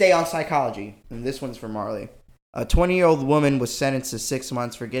fascination. Okay, stay on psychology. And this one's for Marley. A 20-year-old woman was sentenced to 6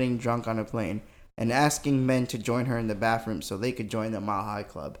 months for getting drunk on a plane and asking men to join her in the bathroom so they could join the Mile High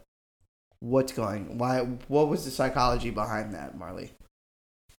Club. What was the psychology behind that, Marley?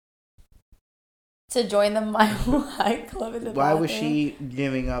 To join the Mile High Club in the Why was bathroom? she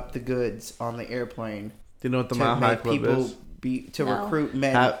giving up the goods on the airplane Do you know what the to Mile High make Club people is? No. recruit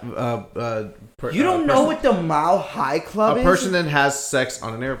men? You don't know what the Mile High Club is? a person that has sex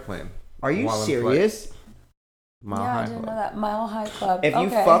on an airplane. Are you while in serious? flight. Mile Yeah, High I didn't know Club. that. Mile High Club. If you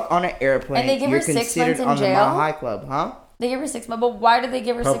okay. fuck on an airplane, And they give you're her 6 considered months in on the jail? Mile High Club, huh? They gave her 6 months, but why did they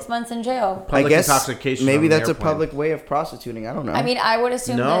give her 6 months in jail? I guess intoxication maybe on the that's a airplane. public way of prostituting. I don't know. I mean, I would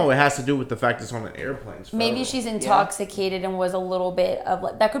assume No, that it has to do with the fact it's on an airplane. It's maybe federal. she's intoxicated and was a little bit of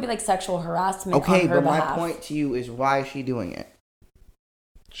like that could be like sexual harassment okay, on her but my behalf. point to you is why is she doing it?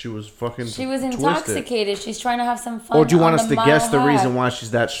 She was fucking. She was twisted. intoxicated. She's trying to have some fun. Or do you want on us the to guess the Mile reason High. why she's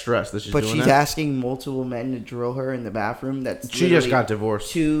that stressed that she's But doing she's that? asking multiple men to drill her in the bathroom. That's She just got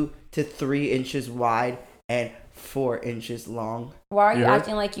divorced. 2 to 3 inches wide and 4 inches long. Why are you You heard?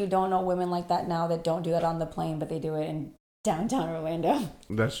 acting like you don't know women like that now that don't do that on the plane, but they do it in downtown Orlando?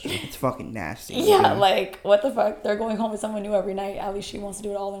 That's true. It's fucking nasty. Yeah, dude. like what the fuck? They're going home with someone new every night. At least she wants to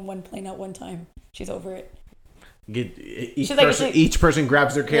do it all in one plane at one time. She's over it. Each person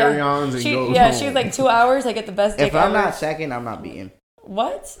grabs their carry-ons and goes Yeah, home. she was like 2 hours. I get the best dick If I'm ever. not second, I'm not beating.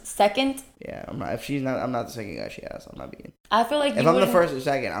 What? Second? Yeah, I'm not. If she's not, I'm not the second guy she has. I'm not beating. I feel like If you I'm the would. first or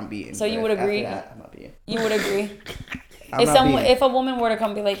second, I'm beating. So you But would after agree? that, I'm not beating. You would agree. I'm not beating. If a woman were to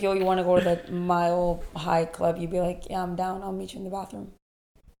come be like, yo, you want to go to the Mile High Club, you'd be like, yeah, I'm down. I'll meet you in the bathroom.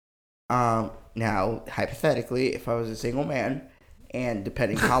 Now, hypothetically, if I was a single man, and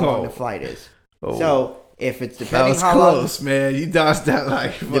depending how long the flight is, Oh. so if it's That depending was how close, man. You dodged that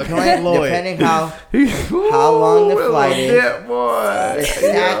like fucking long, Floyd. depending how long the flight is, Yeah, boy. the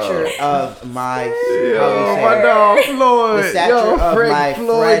stature of my Yo, my dog Floyd. the stature of Frank my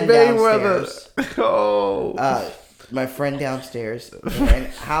Floyd friend Mayweather. downstairs. Oh. My friend downstairs, and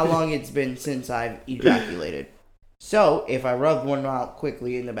how long it's been since I've ejaculated. So if I rubbed one out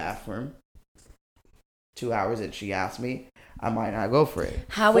quickly in the bathroom, 2 hours, and she asked me, I might not go for it.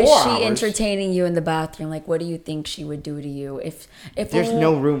 How is 4 she hours, entertaining you in the bathroom? Like, what do you think she would do to you if There's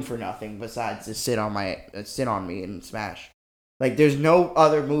no room for nothing besides to sit on me and smash. Like there's no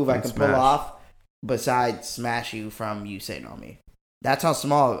other move I And can smash. pull off besides smash you from you sitting on me. That's how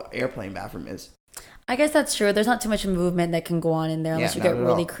small an airplane bathroom is. I guess that's true. There's not too much movement that can go on in there unless Yeah, you get not at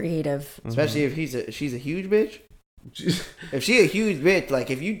really all. creative. Especially if she's a huge bitch. If she a huge bitch, like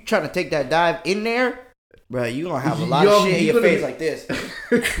if you trying to take that dive in there, bro, you gonna have a lot of shit in your face like this.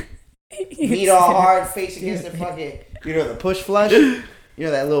 Meat all hard, face against the fucking, the push flush. You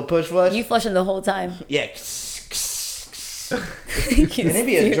know that little push flush? You flushing the whole time. Yeah. And it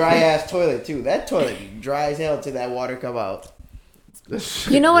be a dry ass toilet too. That toilet be dry as hell till that water come out.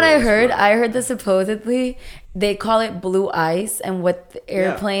 You know what I heard? I heard that supposedly they call it blue ice, and what the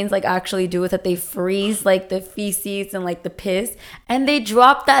airplanes like actually do is that they freeze like the feces and like the piss, and they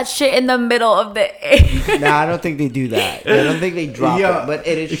drop that shit in the middle of the air. Nah, I don't think they do that. I don't think they drop it, but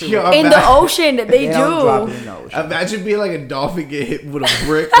it is true. In the ocean, they don't drop it do. in the ocean. Imagine being like a dolphin get hit with a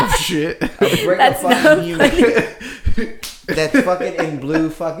brick of shit. Break That's a not fucking human. That's fucking in blue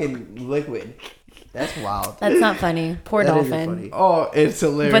fucking liquid. That's wild. That's not funny. Poor That isn't dolphin. funny. Oh, it's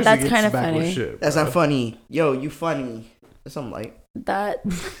hilarious. But that's to get kinda smacked with funny. Shit, That's bro. not funny. Yo, you funny. That's something like. That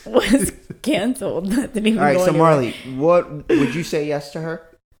was canceled. That didn't even All right, go so anywhere. Marley, what would you say yes to her?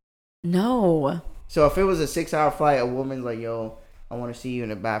 No. So if it was a 6-hour flight, a woman's like, "Yo, I want to see you in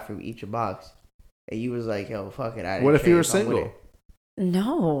the bathroom, eat your box," and you was like, "Yo, fuck it." I didn't What if care you were if I'm with single? it.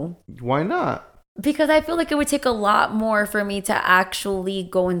 No. Why not? Because I feel like it would take a lot more for me to actually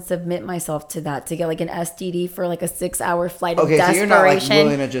go and submit myself to that, to get like an STD for like a 6-hour flight of Okay, so you're not like desperation.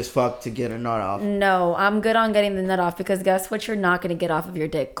 willing to just fuck to get a nut off. No, I'm good on getting the nut off because guess what you're not going to get off of your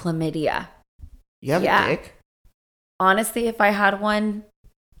dick? Chlamydia. You have Yeah. a dick? Honestly, if I had one,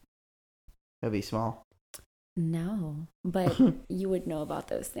 That'd be small. no. But you would know about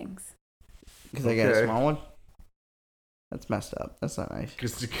those things. Because I got a Okay. small one. That's messed up. That's not nice.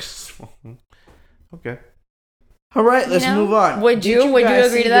 Okay. All right, let's You know? move on. Would Did you guys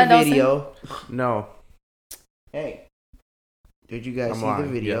agree see to that, the Dawson? video? No. Hey, did you guys I'm see lying. the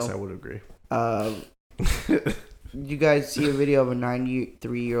video? Yes, I would agree. You guys see a video of a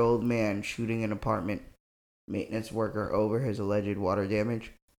 93-year-old man shooting an apartment maintenance worker over his alleged water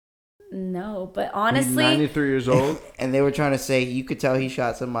damage? No, but He's honestly, 93 years old. And they were trying to say you could tell he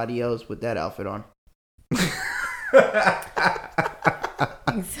shot somebody else with that outfit on.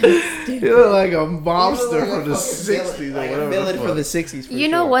 You look like a monster from the 60s or Like a whatever. villain the from the fuck. 60s. For you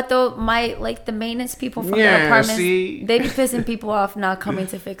know sure. what though? The maintenance people from the Yeah, apartments, see? they be pissing people off not coming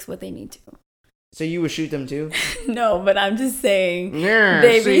to fix what they need to. So you would shoot them too? No, but I'm just saying, Yeah,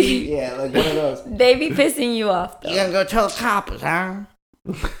 they see? be Yeah, like one of those. they be pissing you off though. You gonna go tell the cops, huh?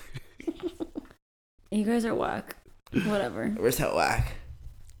 You guys are whack. Whatever. Where's that whack?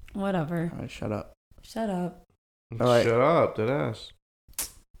 Whatever. All right, shut up. Shut up. All right. Shut up, deadass.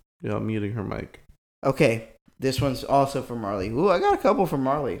 Yeah, I'm muting her mic. Okay, this one's also for Marley. Ooh, I got a couple for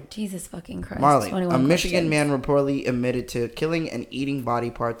Marley. Jesus fucking Christ. Marley, 21 a Michigan questions. man reportedly admitted to killing and eating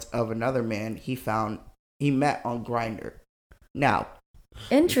body parts of another man he met on Grindr. Now,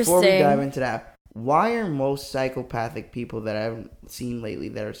 Interesting. before we dive into that, why are most psychopathic people that I've seen lately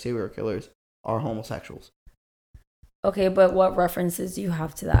that are serial killers are homosexuals? Okay, but what references do you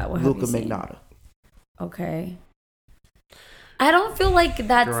have to that? What have Luca you seen? Magnotta. Okay. I don't feel like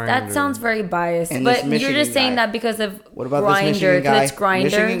that Grindr. sounds very biased. And but this you're Michigan just saying guy. that because of What about Grindr, this Michigan guy? it's Grindr.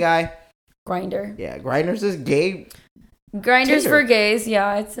 Michigan guy. Grindr. Yeah, Grindr's is gay. Grindr's Tinder. for gays.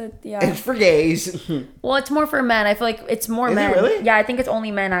 Yeah, it's It's for gays. Well, it's more for men. I feel like it's more Is it men. really? Yeah, I think it's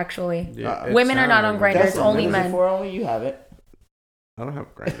only men actually. Yeah, it Women are not on sounds like Grindr. It's Dustin, only what is it men. for only? You have it. I don't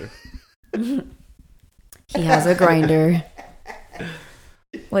have Grindr. He has a Grindr.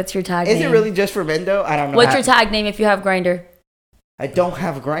 What's your tag Is name? it really just for men though? I don't know. What's your tag name if you have Grindr? I don't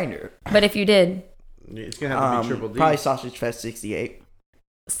have a Grinder. But if you did, It's gonna have to be Triple D. Probably Sausage Fest 68.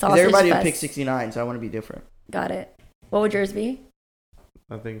 Because Sausage everybody Fest. would pick 69, so I want to be different. Got it. What would yours be?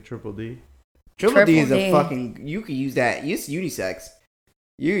 I think Triple D. Triple D is Triple a D. fucking. You could use that. It's unisex.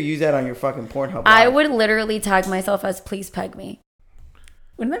 You could use that on your fucking Pornhub. I Live. would literally tag myself as "Please peg me."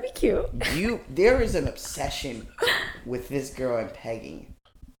 Wouldn't that be cute? There is an obsession with this girl and pegging.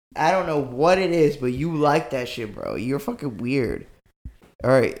 I don't know what it is, but you like that shit, bro. You're fucking weird. All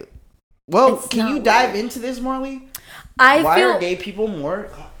right. Well, It's can not you dive into this, Marley? I Why feel are gay people more?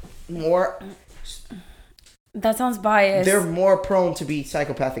 that sounds biased. They're more prone to be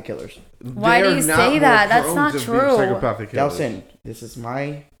psychopathic killers. Why do They're you not say more that? That's prone not to be true. psychopathic killers. Delson, this is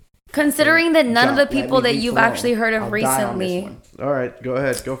my. Considering that none of the Jump, let people me that be you've flown. actually heard of I'll die on this recently. one. All right, go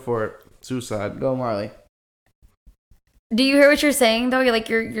ahead, go for it. Suicide. Go, Marley. Do you hear what you're saying though?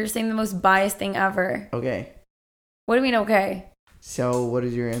 You're saying the most biased thing ever. Okay. What do you mean okay? So, what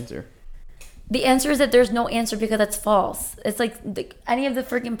is your answer? The answer is that there's no answer because that's false. It's like any of the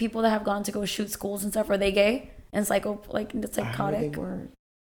freaking people that have gone to go shoot schools and stuff, are they gay and psychotic? I heard Psychotic? they weren't.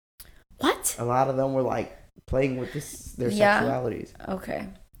 What? A lot of them were like playing with their Yeah. sexualities. Okay.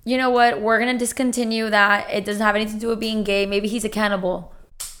 You know what? We're gonna discontinue that. It doesn't have anything to do with being gay. Maybe he's a cannibal.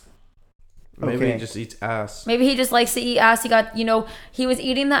 Maybe Okay. he just eats ass. Maybe he just likes to eat ass. He was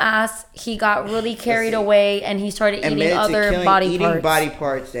eating the ass. He got really carried away and he started eating Admitted to other eating parts. body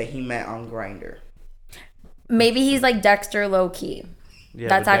parts that he met on Grindr. Maybe he's like Dexter low-key. Yeah,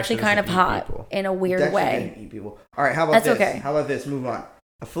 That's but actually Dexter kind of doesn't eat hot people. in a weird Dexter way. didn't eat people. All right, how about That's this? okay. How about this? Move on.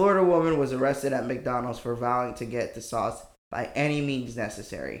 A Florida woman was arrested at McDonald's for vowing to get the sauce by any means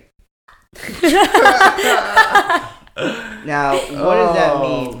necessary. Now, what does that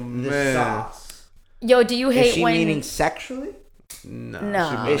mean? The man. sauce. Yo, do you hate Is she when... meaning sexually?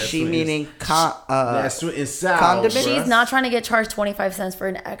 No. Is she meaning That's sweet and sour. condiment? She's not trying to get charged 25 cents for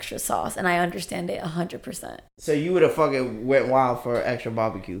an extra sauce, and I understand it 100%. So you would have fucking went wild for extra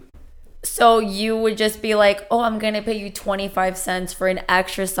barbecue. So you would just be like, oh, I'm going to pay you 25 cents for an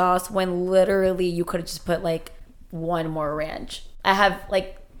extra sauce when literally you could have just put like one more ranch. I have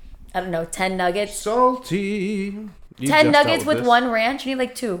like, I don't know, 10 nuggets. Salty. You 10 just nuggets dealt with this. one ranch? You need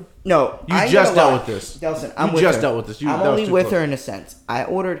like two. No, You I ain't just gonna dealt lie. with this. Delson, I'm You with just her. dealt with this. I'm that was only too with close. her in a sense. I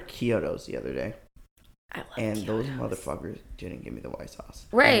ordered Kyotos the other day, I love and Kyotos. those motherfuckers didn't give me the white sauce.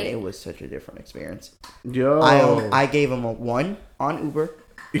 Right. And it was such a different experience. Yo. I gave him a 1 on Uber.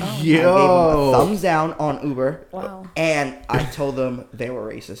 I gave Yo. him a thumbs down on Uber. Wow. And I told them they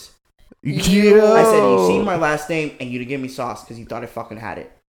were racist. Yo. I said, you seen my last name and you didn't give me sauce because you thought I fucking had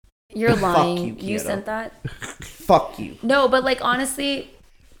it. You're Fuck lying. you, You Kyoto. sent that? Fuck you. No, but like honestly,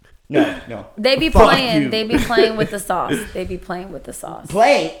 No. they be Fuck playing. you. They be playing with the sauce. They be playing with the sauce.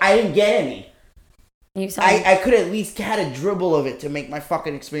 Playing, I didn't get any. You sound I could at least had a dribble of it to make my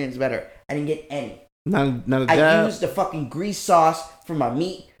fucking experience better. I didn't get any. None of I that. used the fucking grease sauce for my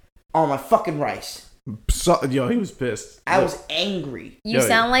meat on my fucking rice. Yo, he was pissed. I was angry. You Yo,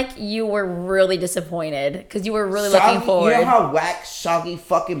 sound like you were really disappointed because you were really Soggy- looking forward. You know how whack soggy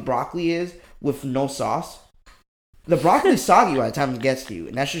fucking broccoli is with no sauce? The broccoli's soggy by the time it gets to you,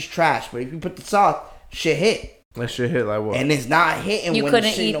 and that's just trash. But if you put the sauce, shit hit. That shit hit like what? And it's not hitting You when the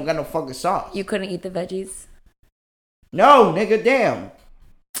couldn't shit eat- don't got no fucking sauce. You couldn't eat the veggies. No, nigga, damn.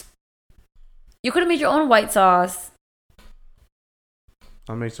 You could have made your own white sauce.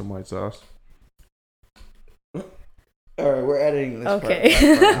 I'll make some white sauce. Alright, we're editing this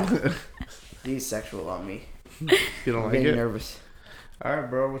Okay. part. He's sexual on me. You don't I'm like getting it? nervous. All right,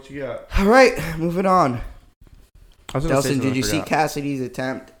 bro. What you got? Alright, moving on. I was gonna say Delson, something, did you I see forgot. Cassidy's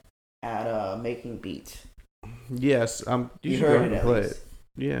attempt at making beats? Yes. You should go heard ahead it and at play least. it.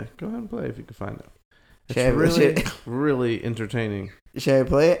 Yeah, go ahead and play it if you can find it. It's Should I- really, should- really entertaining. Should I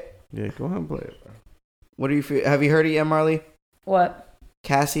play it? Yeah, go ahead and play it, bro. What do you feel? Have you heard it yet, Marley? What?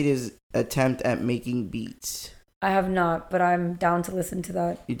 Cassidy's attempt at making beats. I have not, but I'm down to listen to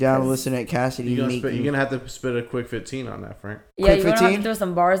that. You down to listen to Cassidy? You're gonna have to spit a quick 15 on that, Frank. Yeah, Quick you're gonna have 15? to throw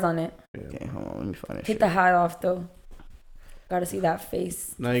some bars on it. Okay, hold on. Let me find it. Take the hat off though. Gotta see that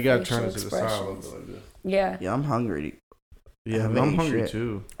face. Now you gotta facial turn it to the side a little expressions. bit like this. Yeah. Yeah, I'm hungry. Yeah, I'm I'm eating hungry shit.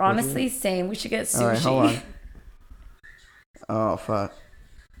 too. Honestly, same. We should get sushi. All right, hold on. Oh fuck.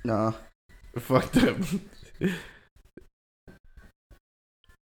 No. Fuck them.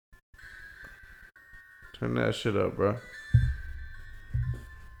 Turn that shit up, bro.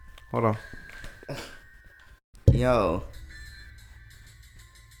 Hold on. Yo.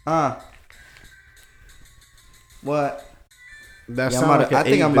 What? That Yeah, sound like I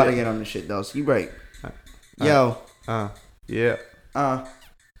think I'm about to 8-bit. get on this shit though. So you break. Yo. Yeah.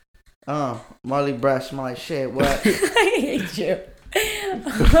 Marley breath smell like shit. What? I hate you.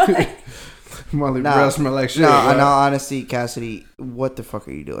 Molly Nah. breath smell like shit. No, what? in all honesty, Cassidy, what the fuck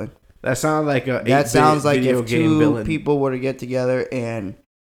are you doing? That sounds like a That sounds like video if game two villain. people were to get together and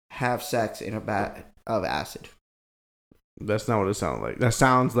have sex in a vat of acid. That's not what it sounds like. That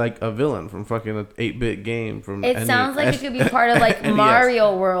sounds like a villain from fucking an 8-bit game from. It sounds like it could be part of like NES.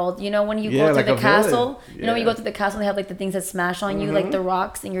 Mario World. You know when you Yeah, go like through a the castle. villain. You know when you Yeah. go through the castle, they have like the things that smash on you, like the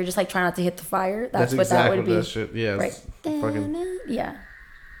rocks, and you're just like trying not to hit the fire. That's what exactly that would be. That shit. Yeah. Right. It's fucking. Yeah.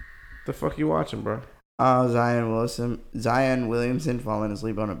 The fuck you watching, bro? Zion Williamson falling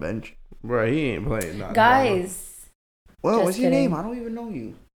asleep on a bench. Bro, he ain't playing nothing. Guys. Well, Just what's your kidding. name? I don't even know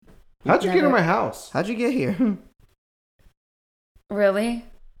you. How'd you get in Never- my house? How'd you get here? Really?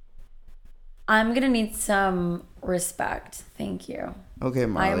 I'm gonna need some respect. Thank you. Okay,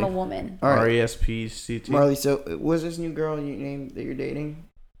 Marley. I am a woman. All right, RESPCT. Marley. So, was this new girl you named that you're dating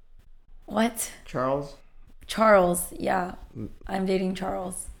What? Charles? Charles. Yeah. I'm dating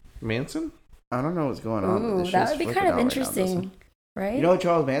Charles. Manson? I don't know what's going on. but Ooh, this that shit's would be flipping kind of out right now. interesting. Listen. Right? You know who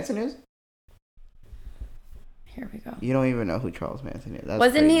Charles Manson is? Here we go. You don't even know who Charles Manson is. That's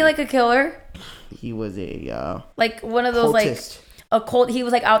Wasn't he crazy. like a killer? He was a Like one of those like cultist. a cult. He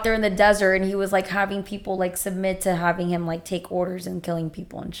was like out there in the desert and he was like having people like submit to having him like take orders and killing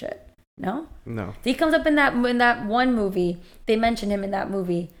people and shit. No? No. He comes up in that one movie. They mention him in that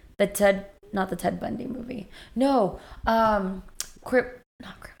movie. Not the Ted Bundy movie. No. Not Criminal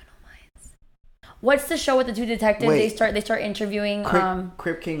Minds. What's the show with the two detectives? Wait. They start interviewing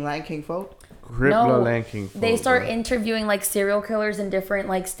Crip King, Lion King folk? Cripla Lanking. they start interviewing like serial killers in different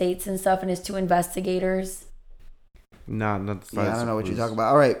like states and stuff and his two investigators. Nah, not the Yeah, I don't know what you're talking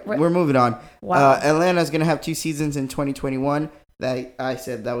about. All right, What? we're moving on. Wow. Atlanta's going to have 2 seasons in 2021. That I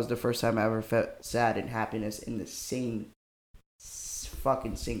said that was the first time I ever felt sad and happiness in the same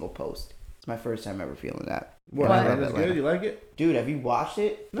fucking single post. It's my first time ever feeling that. What? And I love That's Atlanta. good? You like it? Dude, have you watched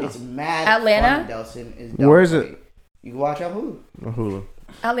it? No. It's mad Atlanta? funny, Delson. It's Where is dumb it? funny. You can watch on Hulu. No, Hulu.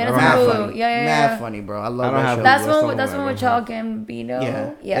 Atlanta's I on don't Mad have Hulu. funny. Yeah. Mad funny, bro. I love I don't that have show. That's That's the one. That's one one I with don't Charles Gambino.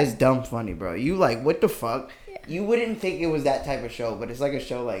 Yeah. Yeah. It's dumb funny, bro. You like, what the fuck? You wouldn't think it was that type of show, but it's like a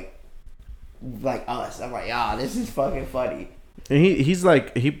show like Us. I'm like, this is fucking funny. And he's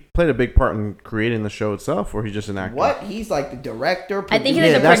like, he played a big part in creating the show itself, or he's just an actor? What? He's like the director. I think he's Yeah,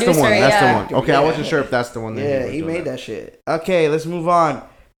 like the that's producer. the one. That's yeah. the one. Okay, I Yeah. wasn't sure if that's the one. That Yeah, was he doing made that shit. Okay, let's move on.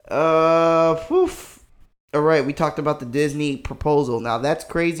 All right, we talked about the Disney proposal. Now that's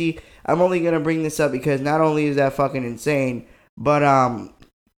crazy. I'm only gonna bring this up because not only is that fucking insane, but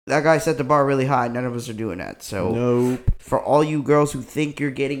that guy set the bar really high. None of us are doing that. So Nope. for all you girls who think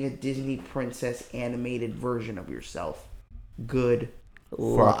you're getting a Disney princess animated version of yourself, good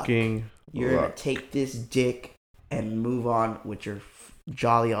luck. Fucking You're gonna luck. take this dick and move on with your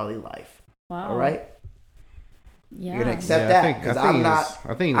jolly life. Wow. All right. Yeah. You're gonna accept Yeah, that because I'm he not. needs-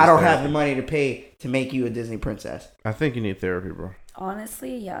 I think he I don't needs have the therapy. money to pay to make you a Disney princess. I think you need therapy, bro.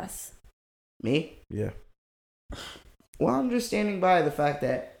 Honestly, yes. Me? Yeah. Well, I'm just standing by the fact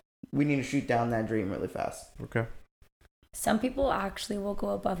that we need to shoot down that dream really fast. Okay. Some people actually will go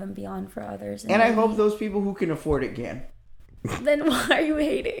above and beyond for others. And I hope those people who can afford it can. Then why are you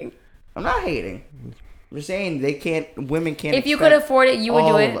hating? I'm not hating. I'm just saying they can't. Women can't. If you could expect afford it, you would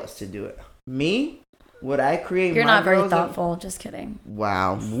all do of it. us to do it. Me? Would I create? You're my not very girls thoughtful. Just kidding.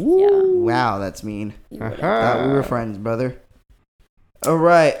 Wow. Yeah. Wow, that's mean. You wouldn't. Thought we were friends, brother. All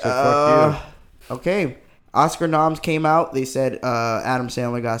right. So fuck Okay. Oscar noms came out. They said Adam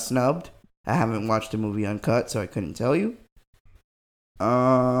Sandler got snubbed. I haven't watched the movie Uncut, so I couldn't tell you.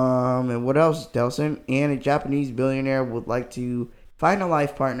 And what else, Delson? And a Japanese billionaire would like to find a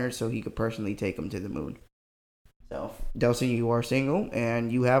life partner so he could personally take him to the moon. So, Delson, you are single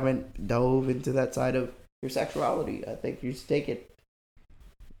and you haven't dove into that side of your sexuality. I think you should take it.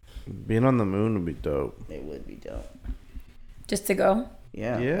 Being on the moon would be dope. It would be dope. Just to go.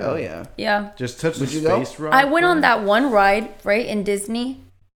 Yeah. Yeah. Oh yeah. Yeah. Just touch the Would you go? space rock. I went bro. on that one ride, right, in Disney,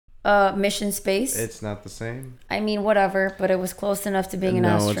 Mission Space. It's not the same. I mean, whatever, but it was close enough to being an No,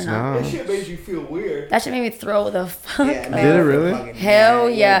 astronaut. it's not. shit makes you feel weird. That shit made me throw the fuck Yeah, up. man, Did it I feel really? fucking Hell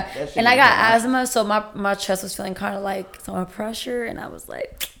mad. yeah. That shit And I is got bad. asthma, so my chest was feeling kind of like some pressure, and I was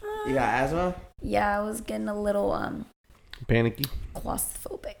like, You got asthma? yeah, I was getting a little Panicky.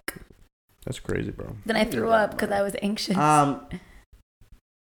 claustrophobic. That's crazy, bro. Then I threw up because I was anxious.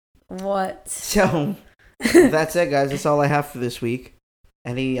 What? So that's it, guys. That's all I have for this week.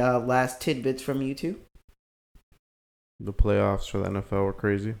 Any last tidbits from you two? The playoffs for the NFL were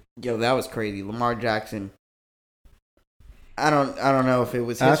crazy. Yo, that was crazy. Lamar Jackson. I don't know if it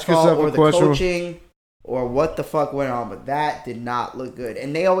was his Ask fault yourself or a the question. coaching or what the fuck went on, but that did not look good.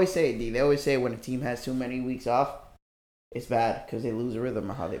 And they always say it, D. They always say when a team has too many weeks off, it's bad because they lose a rhythm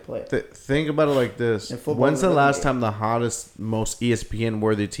of how they play. Think about it like this. And football When's is the a last game. time the hottest, most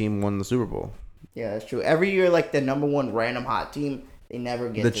ESPN-worthy team won the Super Bowl? Yeah, that's true. Every year, like the number one random hot team, they never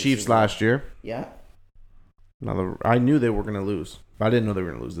get The to Chiefs Super Bowl. last year. Yeah. No, I knew they were going to lose. But I didn't know they were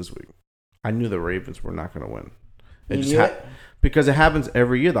going to lose this week. I knew the Ravens were not going to win. It You just knew it? because it happens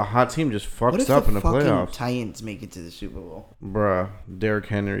every year. The hot team just What fucks if up in the fucking playoffs. Titans make it to the Super Bowl? Bruh, Derrick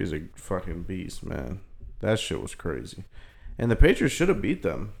Henry's a fucking beast, man. That shit was crazy. And the Patriots should have beat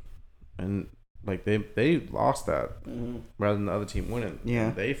them. And like they lost that rather than the other team winning. Yeah.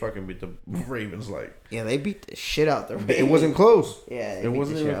 They fucking beat the Ravens like Yeah, they beat the shit out the Ravens. it wasn't close. Yeah, they It beat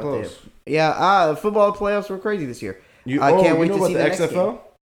wasn't the shit even out close. there. Yeah, the football playoffs were crazy this year. You I can't wait know to about see the the next XFL?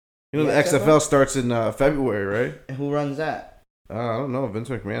 You know The the XFL? XFL starts in February, right? And who runs that? I don't know. Vince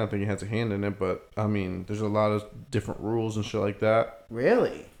McMahon, I think he has a hand in it, but I mean, there's a lot of different rules and shit like that.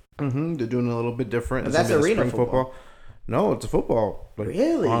 Really? Mm-hmm. They're doing it a little bit different. But It's that's gonna be the arena spring football. No, it's a football. Like,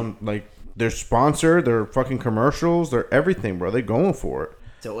 Really? They're sponsored. They're fucking commercials. They're everything, bro. They're going for it.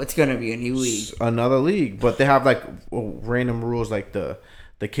 So it's gonna be a new league. Another league, but they have like random rules. Like the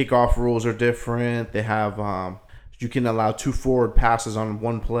kickoff rules are different. They have you can allow 2 forward passes on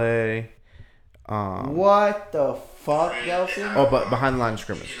one play. What the fuck, Gelson? Oh, but behind the line of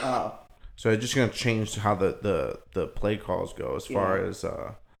scrimmage. Oh, So it's just gonna change how the play calls go as far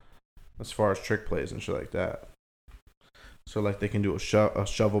as trick plays and shit like that. So like they can do a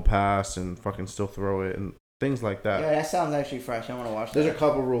shovel pass and fucking still throw it and things like that. yeah, that sounds actually fresh. I want to watch There's that. a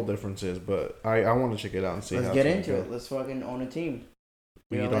couple rule differences, but I want to check it out and see. Let's how get it's into gonna it. Let's fucking own a team.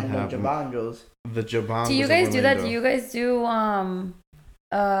 We The don't Orlando have them. Jabanjos. go. The Jabon. Do you guys do that? Do you guys do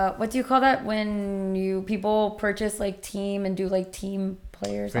what do you call that when people purchase like team and do like team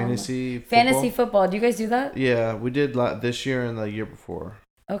players? Fantasy football. Do you guys do that? Yeah, we did this year and the year before.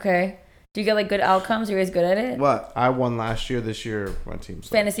 Okay. Do you get like good outcomes? Are you guys good at it? What? I won last year. This year, my team's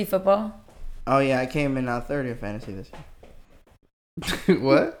Fantasy football. Oh yeah, I came in third in fantasy this year.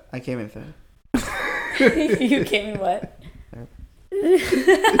 What? I came in third. You came in what?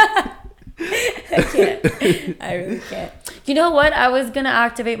 I can't. I really can't. You know what? I was gonna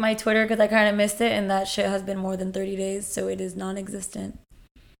activate my Twitter because I kind of missed it, and that shit has been more than 30 days, so it is non-existent.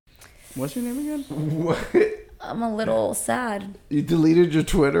 What's your name again? What? I'm a little sad. You deleted your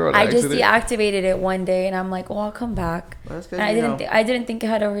Twitter on I just accident? deactivated it one day, and I'm like, "Oh, I'll come back." Well, that's 'cause And I you didn't. know, I didn't think it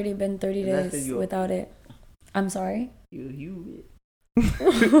had already been 30 That's 'cause days you- without it. I'm sorry. you.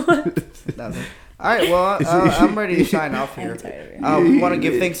 Nothing. All right, well, I'm ready to sign off here. I'm tired. We want to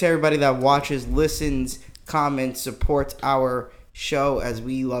give thanks to everybody that watches, listens, comments, supports our show, as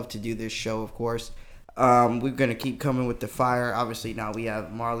we love to do this show, of course. We're going to keep coming with the fire. Obviously, now we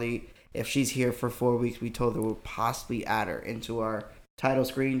have Marley. If she's here for 4 weeks, we told her we'll possibly add her into our title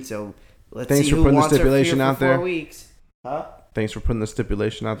screen. So let's Thanks see for who putting the wants her stipulation here out for there. 4 weeks. Huh? Thanks for putting the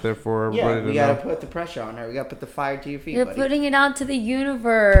stipulation out there for everybody Yeah, we to got know. to put the pressure on her. We got to put the fire to your feet, You're buddy. putting it out to the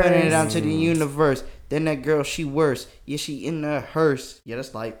universe. Putting it out to the universe. Then that girl, she worse. Yeah, she in the hearse. Yeah,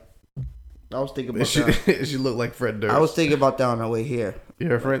 that's like. I was thinking about that. She looked like Fred Durst. I was thinking about that on the way here. You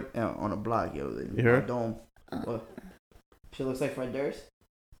heard Fred? Yeah, on a block, yo. You heard? Dome. What? She looks like Fred Durst.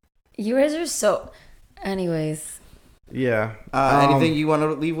 You guys are so. Anyways, Yeah. Anything you want to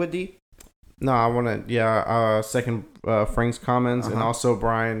leave with, D? No, I want to, second Frank's comments, and Uh-huh. also,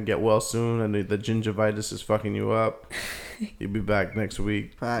 Brian, get well soon, and the gingivitis is fucking you up. You'll be back next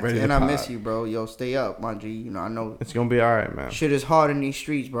week. Facts. ready to And I pod. miss you, bro. Yo, stay up, my G. You know, I know It's going to be all right, man. shit is hard in these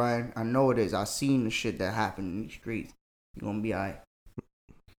streets, Brian. I know it is. I seen the shit that happened in these streets. You gonna be all right.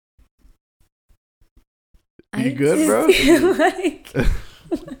 You good, bro? Like,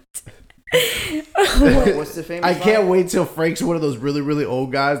 what? What's the famous I can't line? wait till Frank's one of those really, really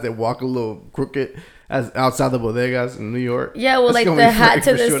old guys that walk a little crooked as outside the bodegas in New York. Yeah, well, That's like gonna the be hat Frank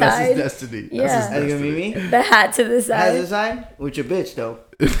to for the sure. side. That's his destiny. Yeah. That's Are you his gonna destiny. be me? The hat to the Has a side. sign? With your bitch though.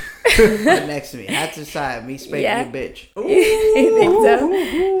 Right next to me. Hat to the side. Me spanking Yeah. your bitch. You think so?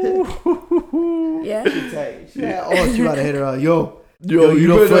 Yeah. Tight. Yeah. Oh, you gotta hit her out. Yo, Yo, you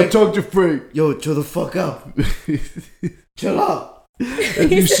know better Frank? talk to Frank. Yo, chill the fuck out. Chill out.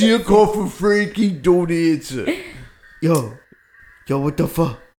 If you see a call from Frankie, don't answer. Yo, what the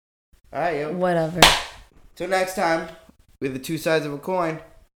fuck? All right, yo. Whatever. Till next time, with the two sides of a coin.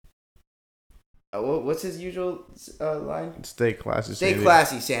 What's his usual line? Stay classy. Stay Sandy.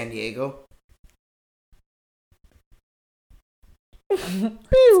 classy, San Diego.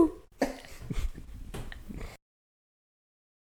 Pew.